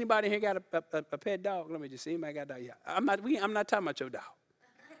harsh. Anybody here got a pet dog? Let me just see. Anybody got a dog? Yeah. I'm not talking about your dog.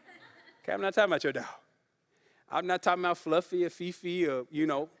 Okay, I'm not talking about your dog. I'm not talking about Fluffy or Fifi or,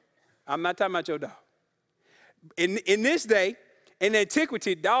 I'm not talking about your dog. In this day, in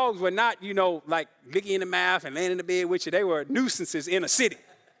antiquity, dogs were not, like licking in the mouth and laying in the bed with you. They were nuisances in a city.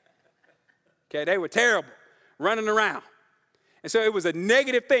 Okay, they were terrible, running around. And so it was a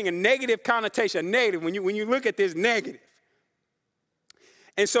negative thing, a negative connotation, a negative. When you look at this, negative.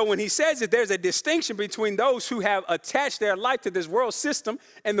 And so when he says that there's a distinction between those who have attached their life to this world system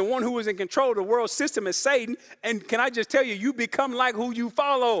and the one who is in control of the world system is Satan. And can I just tell you, you become like who you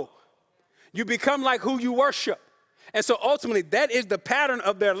follow. You become like who you worship. And so ultimately, that is the pattern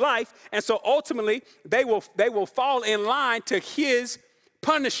of their life. And so ultimately, they will fall in line to his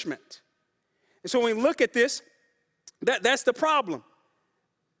punishment. And so when we look at this, that's the problem.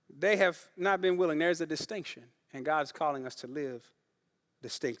 They have not been willing. There's a distinction, and God's calling us to live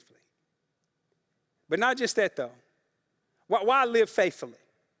distinctly. But not just that, though. Why live faithfully?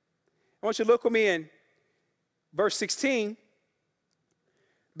 I want you to look with me in verse 16,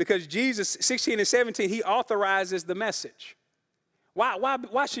 because Jesus, 16 and 17, he authorizes the message.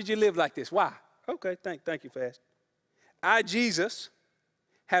 Why should you live like this? Why? Okay, thank you for asking. I, Jesus,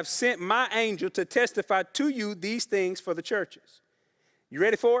 have sent my angel to testify to you these things for the churches. You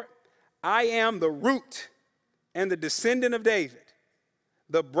ready for it? I am the root and the descendant of David,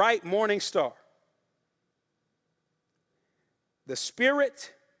 the bright morning star. The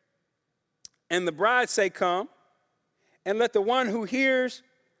Spirit and the bride say, come, and let the one who hears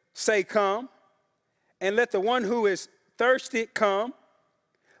say, come, and let the one who is thirsty come.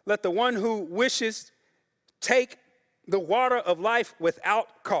 Let the one who wishes take the water of life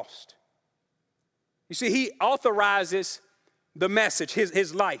without cost. You see, he authorizes the message,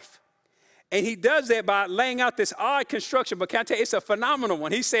 his life. And he does that by laying out this odd construction. But can I tell you, it's a phenomenal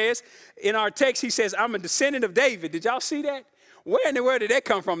one. He says, in our text, he says, I'm a descendant of David. Did y'all see that? Where in the world did that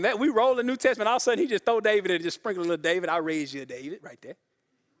come from? That we roll the New Testament, all of a sudden he just throw David and just sprinkle a little David. I raised you a David right there.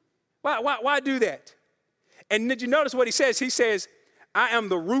 Why do that? And did you notice what he says? He says, I am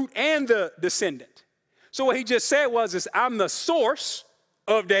the root and the descendant. So what he just said was, I'm the source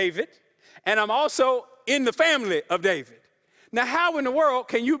of David, and I'm also in the family of David. Now, how in the world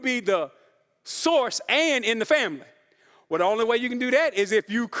can you be the source and in the family? Well, the only way you can do that is if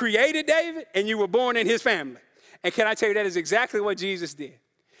you created David and you were born in his family. And can I tell you, that is exactly what Jesus did.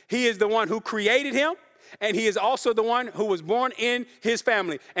 He is the one who created him, and he is also the one who was born in his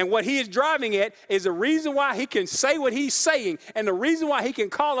family. And what he is driving at is the reason why he can say what he's saying, and the reason why he can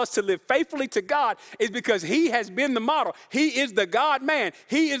call us to live faithfully to God is because he has been the model. He is the God-man.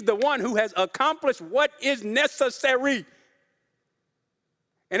 He is the one who has accomplished what is necessary.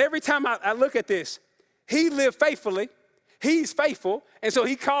 And every time I look at this, he lived faithfully. He's faithful, and so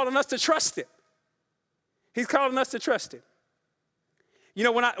he's calling us to trust him. He's calling us to trust him. You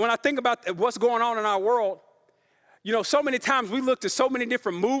know, when I think about what's going on in our world, so many times we look to so many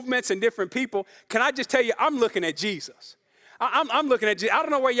different movements and different people. Can I just tell you, I'm looking at Jesus. I'm looking at Jesus. I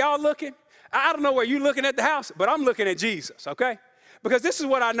don't know where y'all looking. I don't know where you're looking at the house, but I'm looking at Jesus, okay? Because this is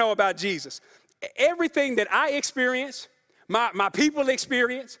what I know about Jesus. Everything that I experience, my people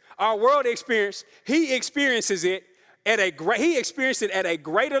experience, our world experience, he experiences it at a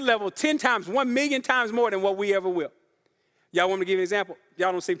greater level, 10 times, 1 million times more than what we ever will. Y'all want me to give you an example?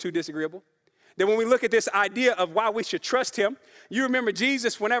 Y'all don't seem too disagreeable. Then when we look at this idea of why we should trust him, you remember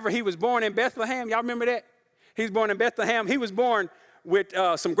Jesus whenever he was born in Bethlehem? Y'all remember that? He was born in Bethlehem. He was born with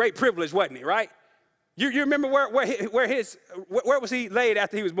some great privilege, wasn't he, right? You remember where was he laid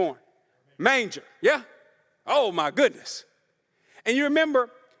after he was born? Manger, yeah? Oh, my goodness. And you remember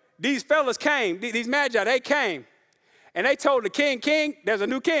these fellas came, these magi, they came, and they told the king, there's a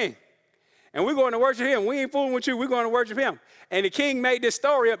new king. And we're going to worship him. We ain't fooling with you. We're going to worship him. And the king made this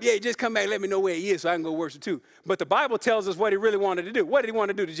story up. Yeah, just come back, let me know where he is so I can go worship too. But the Bible tells us what he really wanted to do. What did he want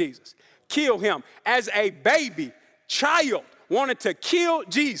to do to Jesus? Kill him. As a baby, child, wanted to kill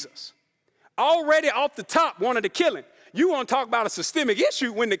Jesus. Already off the top, wanted to kill him. You want to talk about a systemic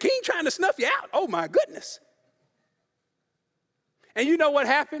issue when the king trying to snuff you out. Oh, my goodness. And you know what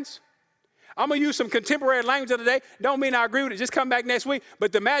happens? I'm going to use some contemporary language of the day. Don't mean I agree with it. Just come back next week.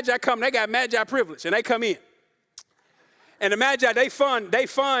 But the Magi come, they got Magi privilege, and they come in. And the Magi, they fund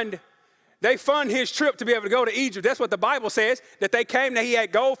his trip to be able to go to Egypt. That's what the Bible says, that they came, that he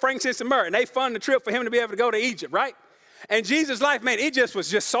had gold, frankincense, and myrrh, and they fund the trip for him to be able to go to Egypt, right? And Jesus' life, man, it just was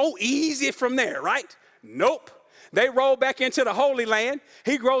just so easy from there, right? Nope. They roll back into the Holy Land.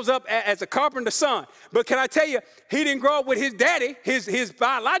 He grows up as a carpenter's son. But can I tell you, he didn't grow up with his daddy, his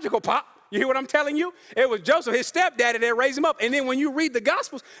biological pop. You hear what I'm telling you? It was Joseph, his stepdaddy, that raised him up. And then when you read the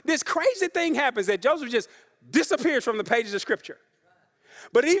Gospels, this crazy thing happens that Joseph just disappears from the pages of Scripture.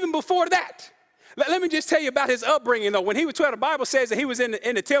 But even before that, let me just tell you about his upbringing, though. When he was 12, the Bible says that he was in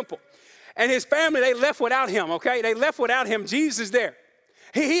the temple. And his family, they left without him, okay? They left without him. Jesus is there.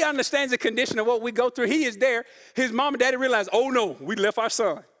 He understands the condition of what we go through. He is there. His mom and daddy realized, oh, no, we left our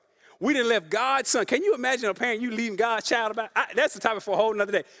son. We didn't left God's son. Can you imagine a parent, you leaving God's child about? That's the topic for a whole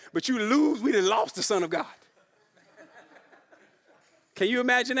nother day. But you lose, we done lost the son of God. Can you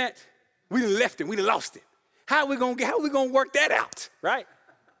imagine that? We done left him, we done lost it. How are we gonna work that out, right?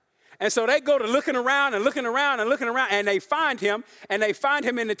 And so they go to looking around, and they find him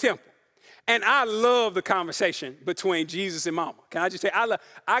in the temple. And I love the conversation between Jesus and mama. Can I just say,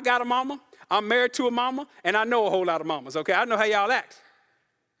 I got a mama, I'm married to a mama, and I know a whole lot of mamas, okay? I know how y'all act.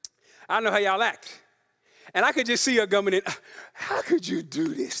 And I could just see her coming in. How could you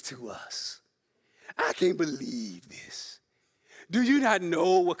do this to us? I can't believe this. Do you not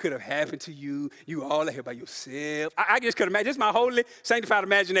know what could have happened to you? You all are here by yourself. I just could imagine. Just my holy, sanctified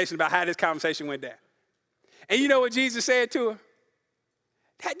imagination about how this conversation went down. And you know what Jesus said to her?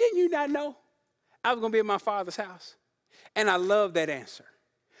 Didn't you not know I was going to be in my Father's house? And I love that answer.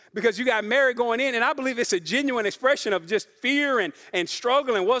 Because you got Mary going in, and I believe it's a genuine expression of just fear and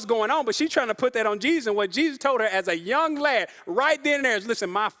struggle and what's going on. But she's trying to put that on Jesus. And what Jesus told her as a young lad right then and there is, listen,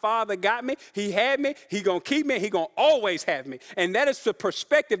 my Father got me. He had me. He going to keep me. He going to always have me. And that is the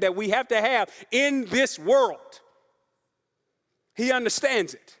perspective that we have to have in this world. He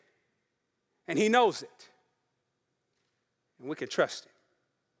understands it. And he knows it. And we can trust him.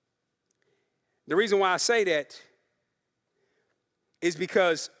 The reason why I say that is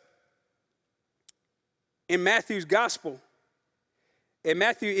because in Matthew's gospel,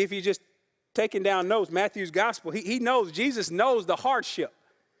 if you're just taking down notes, Matthew's gospel, he knows, Jesus knows the hardship.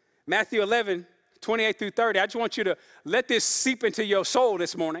 Matthew 11, 28 through 30, I just want you to let this seep into your soul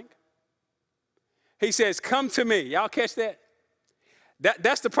this morning. He says, come to me. Y'all catch that?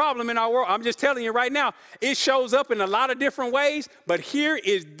 That's the problem in our world. I'm just telling you right now, it shows up in a lot of different ways, but here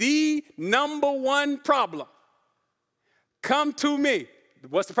is the number one problem. Come to me.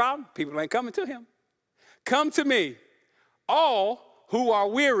 What's the problem? People ain't coming to him. Come to me, all who are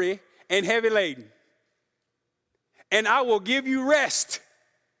weary and heavy laden, and I will give you rest.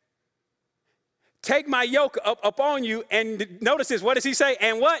 Take my yoke upon you, and notice this. What does he say?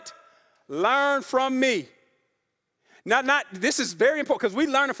 And what? Learn from me. This is very important because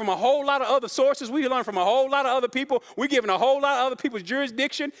we learn it from a whole lot of other sources. We learn from a whole lot of other people. We're given a whole lot of other people's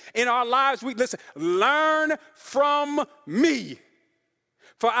jurisdiction in our lives. Learn from me.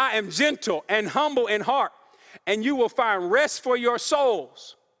 For I am gentle and humble in heart, and you will find rest for your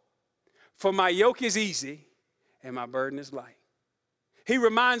souls. For my yoke is easy and my burden is light. He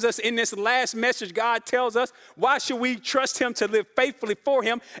reminds us in this last message, God tells us, why should we trust him to live faithfully for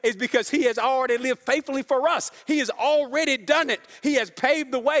him? Is because he has already lived faithfully for us. He has already done it. He has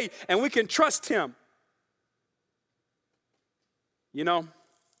paved the way, and we can trust him. You know,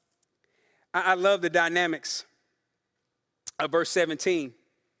 I love the dynamics of verse 17.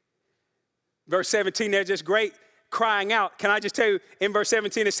 Verse 17, they're just great, crying out. Can I just tell you, in verse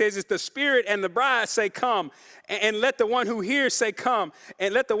 17, it says, it's the Spirit and the bride say, come. And let the one who hears say, come.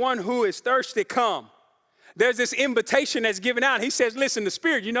 And let the one who is thirsty come. There's this invitation that's given out. He says, listen, the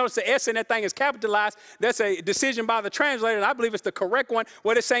Spirit, you notice the S in that thing is capitalized. That's a decision by the translator, and I believe it's the correct one.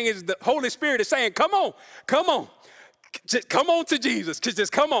 What it's saying is the Holy Spirit is saying, come on. Just come on to Jesus.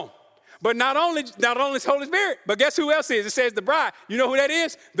 Just come on. But not only is Holy Spirit, but guess who else is? It says the bride. You know who that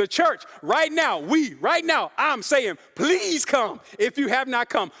is? The church. Right now, I'm saying, please come. If you have not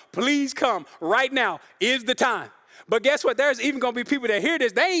come, please come. Right now is the time. But guess what? There's even going to be people that hear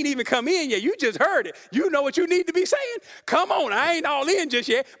this. They ain't even come in yet. You just heard it. You know what you need to be saying. Come on. I ain't all in just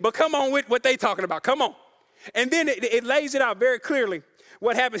yet, but come on with what they talking about. Come on. And then it lays it out very clearly.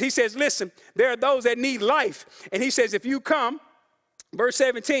 What happens? He says, listen, there are those that need life. And he says, if you come, verse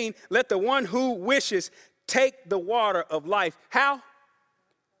 17, let the one who wishes take the water of life. How?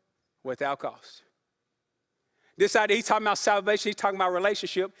 Without cost. This idea, he's talking about salvation, he's talking about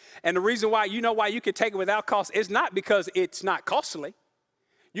relationship. And the reason why, you know why you can take it without cost is not because it's not costly.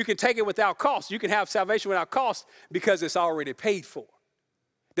 You can take it without cost. You can have salvation without cost because it's already paid for.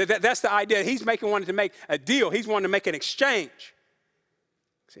 That's the idea. He's wanting to make a deal. He's wanting to make an exchange.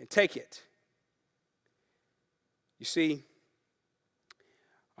 He's saying, take it. You see,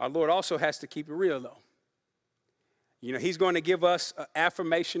 our Lord also has to keep it real, though. You know, he's going to give us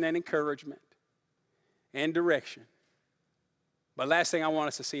affirmation and encouragement and direction. But last thing I want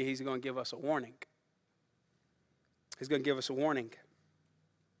us to see, he's going to give us a warning. He's going to give us a warning.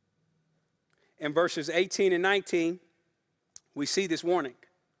 in verses 18 and 19, we see this warning.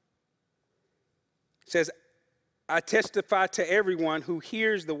 It says, I testify to everyone who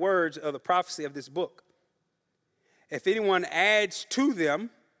hears the words of the prophecy of this book. If anyone adds to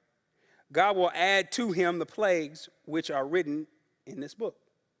them, God will add to him the plagues which are written in this book.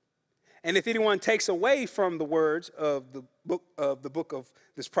 And if anyone takes away from the words of the book of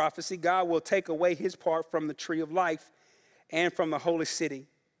this prophecy, God will take away his part from the tree of life and from the holy city,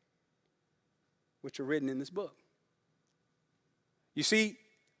 which are written in this book. You see,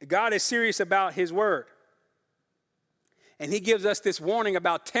 God is serious about his word. And he gives us this warning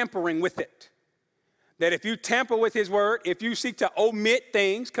about tampering with it. That if you tamper with his word, if you seek to omit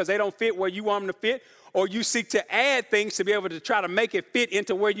things because they don't fit where you want them to fit, or you seek to add things to be able to try to make it fit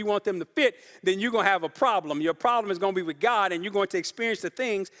into where you want them to fit, then you're going to have a problem. Your problem is going to be with God, and you're going to experience the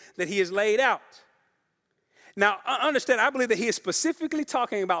things that he has laid out. Now, understand, I believe that he is specifically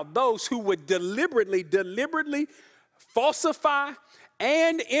talking about those who would deliberately falsify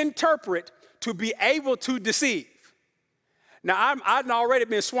and interpret to be able to deceive. Now, I've already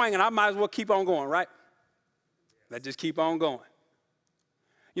been swinging. I might as well keep on going, right? Let's just keep on going.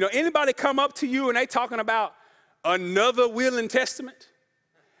 You know, anybody come up to you and they talking about another will and testament?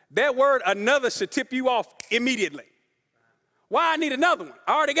 That word another should tip you off immediately. Why I need another one?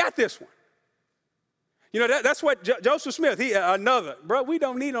 I already got this one. You know, that's what Joseph Smith, another. Bro, we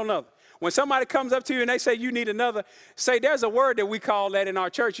don't need another. When somebody comes up to you and they say you need another, say there's a word that we call that in our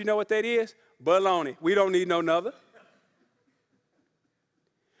church. You know what that is? Baloney. We don't need no another.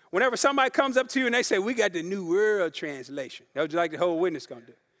 Whenever somebody comes up to you and they say, we got the New World Translation. That's what like the whole witness going to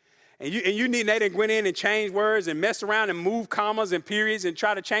do. And you need, they done went in and changed words and mess around and move commas and periods and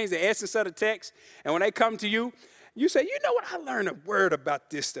try to change the essence of the text. And when they come to you, you say, you know what, I learned a word about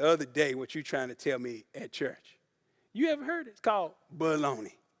this the other day, what you trying to tell me at church. You ever heard it? It's called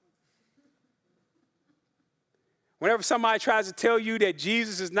baloney. Whenever somebody tries to tell you that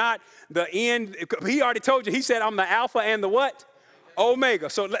Jesus is not the end, he already told you, he said, I'm the Alpha and the what? Omega.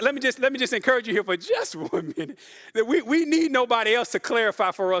 So let me just encourage you here for just 1 minute. That we need nobody else to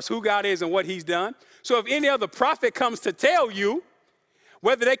clarify for us who God is and what he's done. So if any other prophet comes to tell you,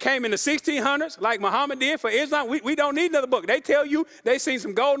 whether they came in the 1600s like Muhammad did for Islam, we don't need another book. They tell you they seen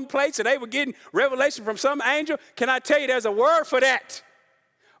some golden plates and they were getting revelation from some angel. Can I tell you there's a word for that?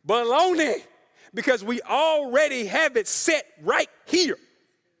 Baloney. Because we already have it set right here.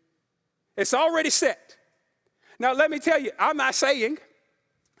 It's already set. Now, let me tell you, I'm not saying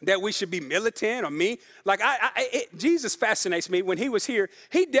that we should be militant or mean. Like, Jesus fascinates me. When he was here,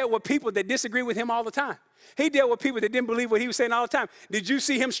 he dealt with people that disagree with him all the time. He dealt with people that didn't believe what he was saying all the time. Did you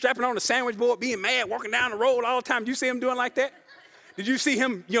see him strapping on the sandwich board, being mad, walking down the road all the time? Did you see him doing like that? Did you see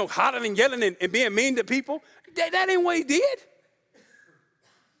him, hollering and yelling and being mean to people? That ain't what he did.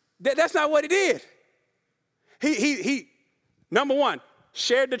 That's not what he did. He number one,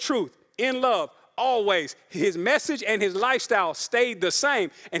 shared the truth in love. Always. His message and his lifestyle stayed the same.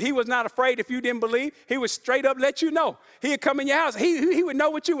 And he was not afraid if you didn't believe. He would straight up let you know. He'd come in your house. He would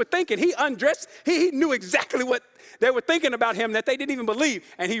know what you were thinking. He undressed. He knew exactly what they were thinking about him that they didn't even believe.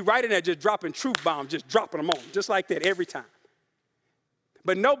 And he right in there just dropping truth bombs, just dropping them on, just like that every time.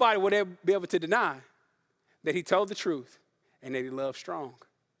 But nobody would ever be able to deny that he told the truth and that he loved strong.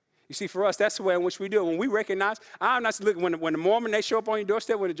 You see, for us, that's the way in which we do it. When we recognize, I'm not looking, when the Mormon, they show up on your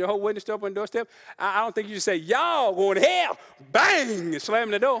doorstep, when the Jehovah's Witness show up on your doorstep, I don't think you just say, y'all going to hell, bang, and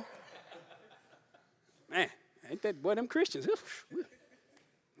slam the door. Man, ain't that, boy, them Christians.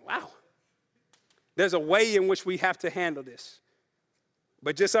 Wow. There's a way in which we have to handle this.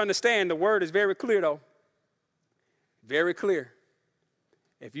 But just understand, the word is very clear, though. Very clear.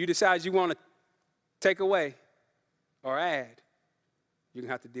 If you decide you want to take away or add, you're going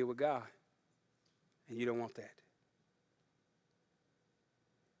to have to deal with God. And you don't want that.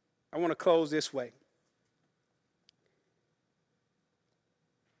 I want to close this way.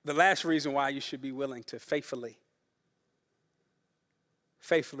 The last reason why you should be willing to faithfully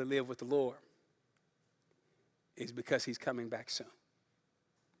live with the Lord is because he's coming back soon.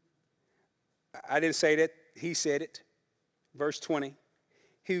 I didn't say that. He said it. Verse 20.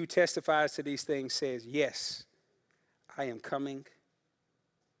 He who testifies to these things says, yes, I am coming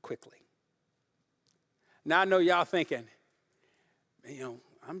quickly. Now I know y'all thinking,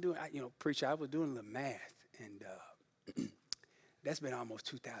 preacher, I was doing the math, and that's been almost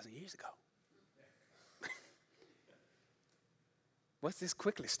 2,000 years ago. What's this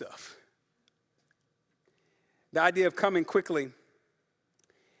quickly stuff? The idea of coming quickly,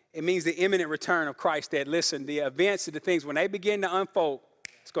 it means the imminent return of Christ. That, listen, the events and the things, when they begin to unfold,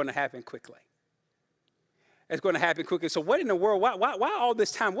 it's going to happen quickly. It's going to happen quickly. So what in the world, why all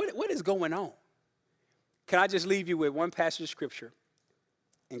this time? What is going on? Can I just leave you with one passage of scripture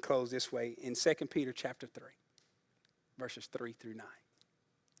and close this way? In 2 Peter chapter 3, verses 3 through 9.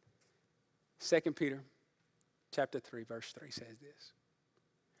 2 Peter chapter 3, verse 3 says this.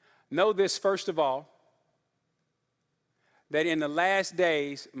 Know this, first of all, that in the last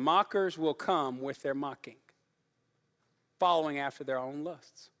days mockers will come with their mocking, following after their own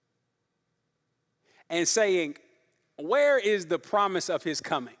lusts, and saying, where is the promise of his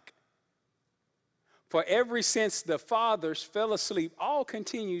coming? For ever since the fathers fell asleep, all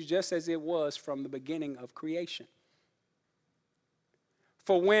continues just as it was from the beginning of creation.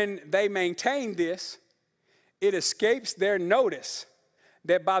 For when they maintain this, it escapes their notice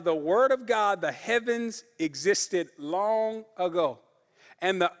that by the word of God the heavens existed long ago,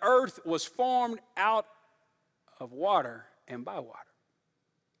 and the earth was formed out of water and by water,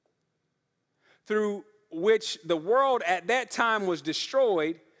 through which the world at that time was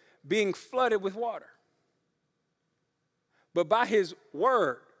destroyed, being flooded with water. But by his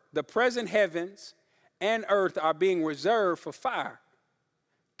word, the present heavens and earth are being reserved for fire,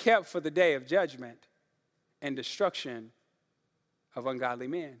 kept for the day of judgment and destruction of ungodly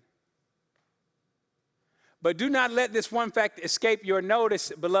men. But do not let this one fact escape your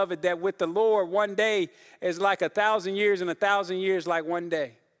notice, beloved, that with the Lord one day is like 1,000 years, and 1,000 years like one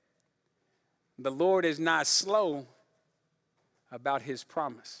day. The Lord is not slow about his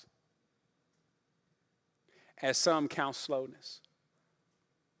promise, as some count slowness,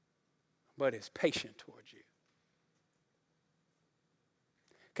 but is patient towards you.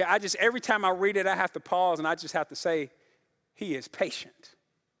 Okay, every time I read it, I have to pause and I just have to say, he is patient.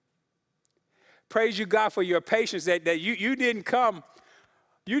 Praise you, God, for your patience that you didn't come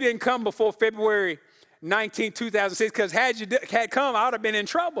before February 19, 2006, because had you had come, I would have been in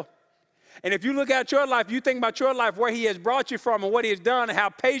trouble. And if you look at your life, you think about your life, where he has brought you from and what he has done and how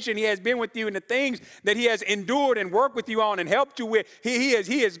patient he has been with you and the things that he has endured and worked with you on and helped you with. He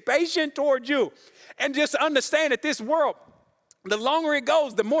is patient towards you. And just understand that this world, the longer it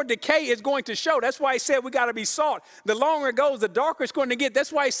goes, the more decay is going to show. That's why he said we got to be salt. The longer it goes, the darker it's going to get.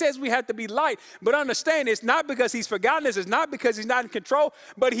 That's why he says we have to be light. But understand, it's not because he's forgotten us. It's not because he's not in control.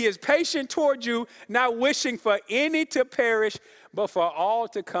 But he is patient towards you, not wishing for any to perish, but for all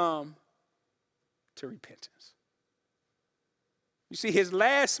to come to repentance. You see, his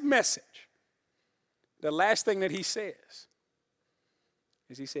last message, the last thing that he says,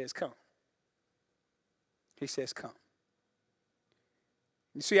 is he says, come. He says, come.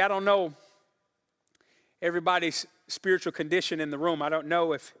 You see, I don't know everybody's spiritual condition in the room. I don't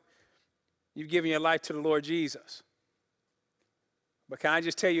know if you've given your life to the Lord Jesus. But can I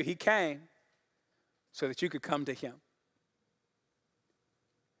just tell you, he came so that you could come to him.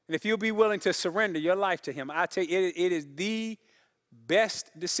 And if you'll be willing to surrender your life to him, I tell you, it is the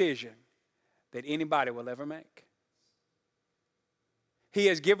best decision that anybody will ever make. He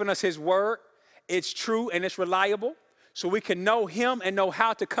has given us his word. It's true and it's reliable, so we can know him and know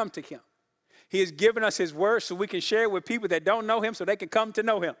how to come to him. He has given us his word so we can share it with people that don't know him so they can come to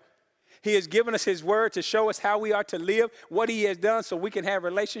know him. He has given us his word to show us how we are to live, what he has done so we can have a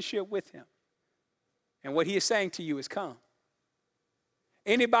relationship with him. And what he is saying to you is come.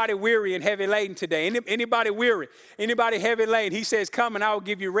 Anybody weary and heavy laden today? Anybody weary? Anybody heavy laden? He says, come and I will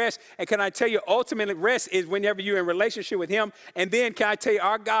give you rest. And can I tell you, ultimately rest is whenever you're in relationship with him. And then can I tell you,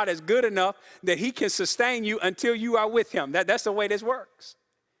 our God is good enough that he can sustain you until you are with him. That's the way this works.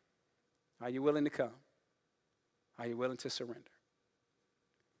 Are you willing to come? Are you willing to surrender?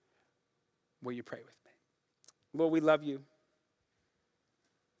 Will you pray with me? Lord, we love you.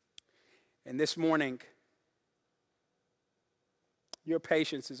 And this morning, your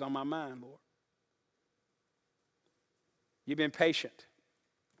patience is on my mind, Lord. You've been patient.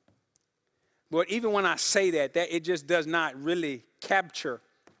 Lord, even when I say that it just does not really capture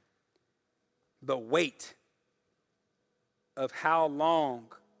the weight of how long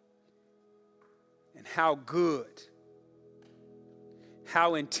and how good,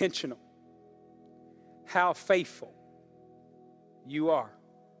 how intentional, how faithful you are,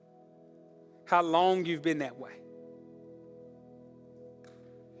 how long you've been that way.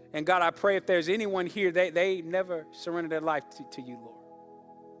 And God, I pray if there's anyone here, they never surrendered their life to you, Lord.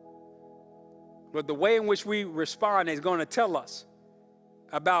 But the way in which we respond is going to tell us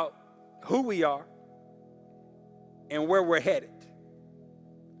about who we are and where we're headed.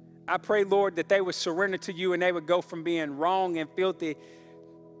 I pray, Lord, that they would surrender to you and they would go from being wrong and filthy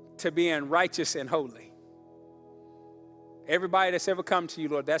to being righteous and holy. Everybody that's ever come to you,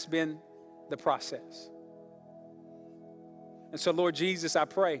 Lord, that's been the process. And so, Lord Jesus, I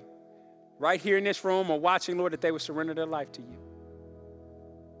pray right here in this room or watching, Lord, that they would surrender their life to you.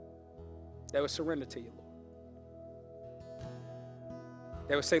 They would surrender to you, Lord.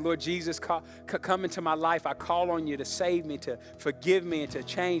 They would say, Lord Jesus, come into my life. I call on you to save me, to forgive me, and to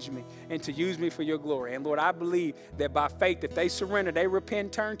change me, and to use me for your glory. And Lord, I believe that by faith, if they surrender, they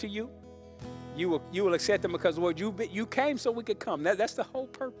repent, turn to you, you will accept them because, Lord, you came so we could come. That's the whole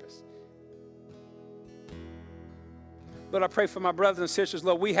purpose. Lord, I pray for my brothers and sisters.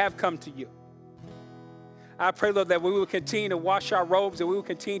 Lord, we have come to you. I pray, Lord, that we will continue to wash our robes, that we will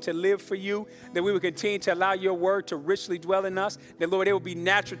continue to live for you, that we will continue to allow your word to richly dwell in us, that, Lord, it will be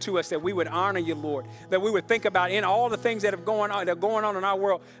natural to us, that we would honor you, Lord, that we would think about in all the things that are going on in our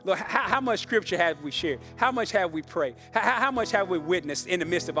world, Lord, how much scripture have we shared? How much have we prayed? How much have we witnessed in the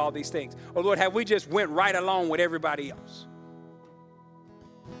midst of all these things? Or, Lord, have we just went right along with everybody else?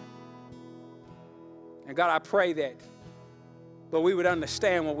 And, God, I pray that, Lord, we would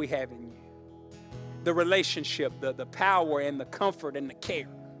understand what we have in you. The relationship, the power and the comfort and the care.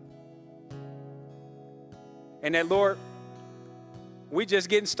 And that, Lord, we just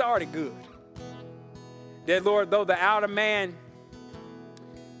getting started good. That, Lord, though the outer man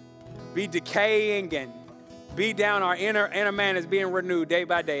be decaying and be down, our inner man is being renewed day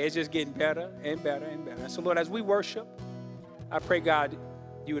by day. It's just getting better and better and better. So, Lord, as we worship, I pray, God,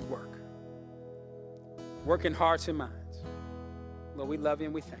 you would work in hearts and minds. Lord, we love you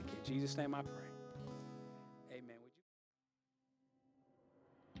and we thank you. In Jesus' name I pray.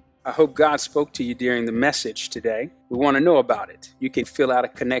 I hope God spoke to you during the message today. We want to know about it. You can fill out a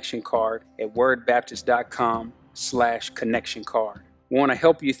connection card at wordbaptist.com/connection card. We want to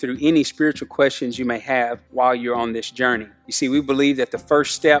help you through any spiritual questions you may have while you're on this journey. You see, we believe that the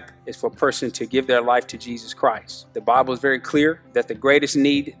first step is for a person to give their life to Jesus Christ. The Bible is very clear that the greatest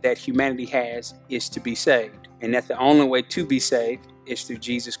need that humanity has is to be saved, and that the only way to be saved is through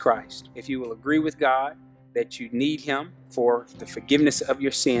Jesus Christ. If you will agree with God that you need him for the forgiveness of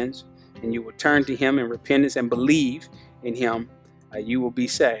your sins, and you will turn to him in repentance and believe in him, you will be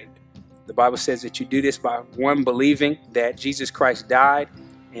saved. The Bible says that you do this by, one, believing that Jesus Christ died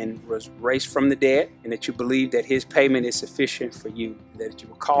and was raised from the dead, and that you believe that his payment is sufficient for you, that you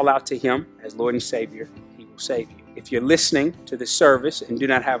will call out to him as Lord and Savior. He will save you. If you're listening to this service and do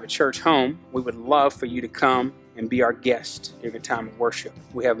not have a church home, we would love for you to come and be our guest during a time of worship.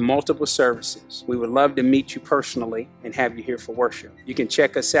 We have multiple services. We would love to meet you personally and have you here for worship. You can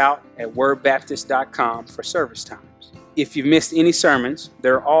check us out at wordbaptist.com for service times. If you've missed any sermons,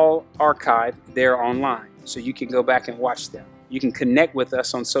 they're all archived there online, so you can go back and watch them. You can connect with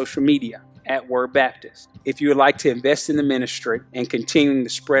us on social media at Word Baptist. If you would like to invest in the ministry and continuing the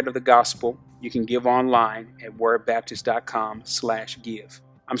spread of the gospel, you can give online at wordbaptist.com/give.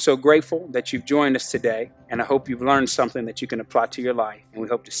 I'm so grateful that you've joined us today, and I hope you've learned something that you can apply to your life, and we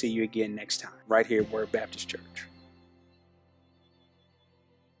hope to see you again next time, right here at Word Baptist Church.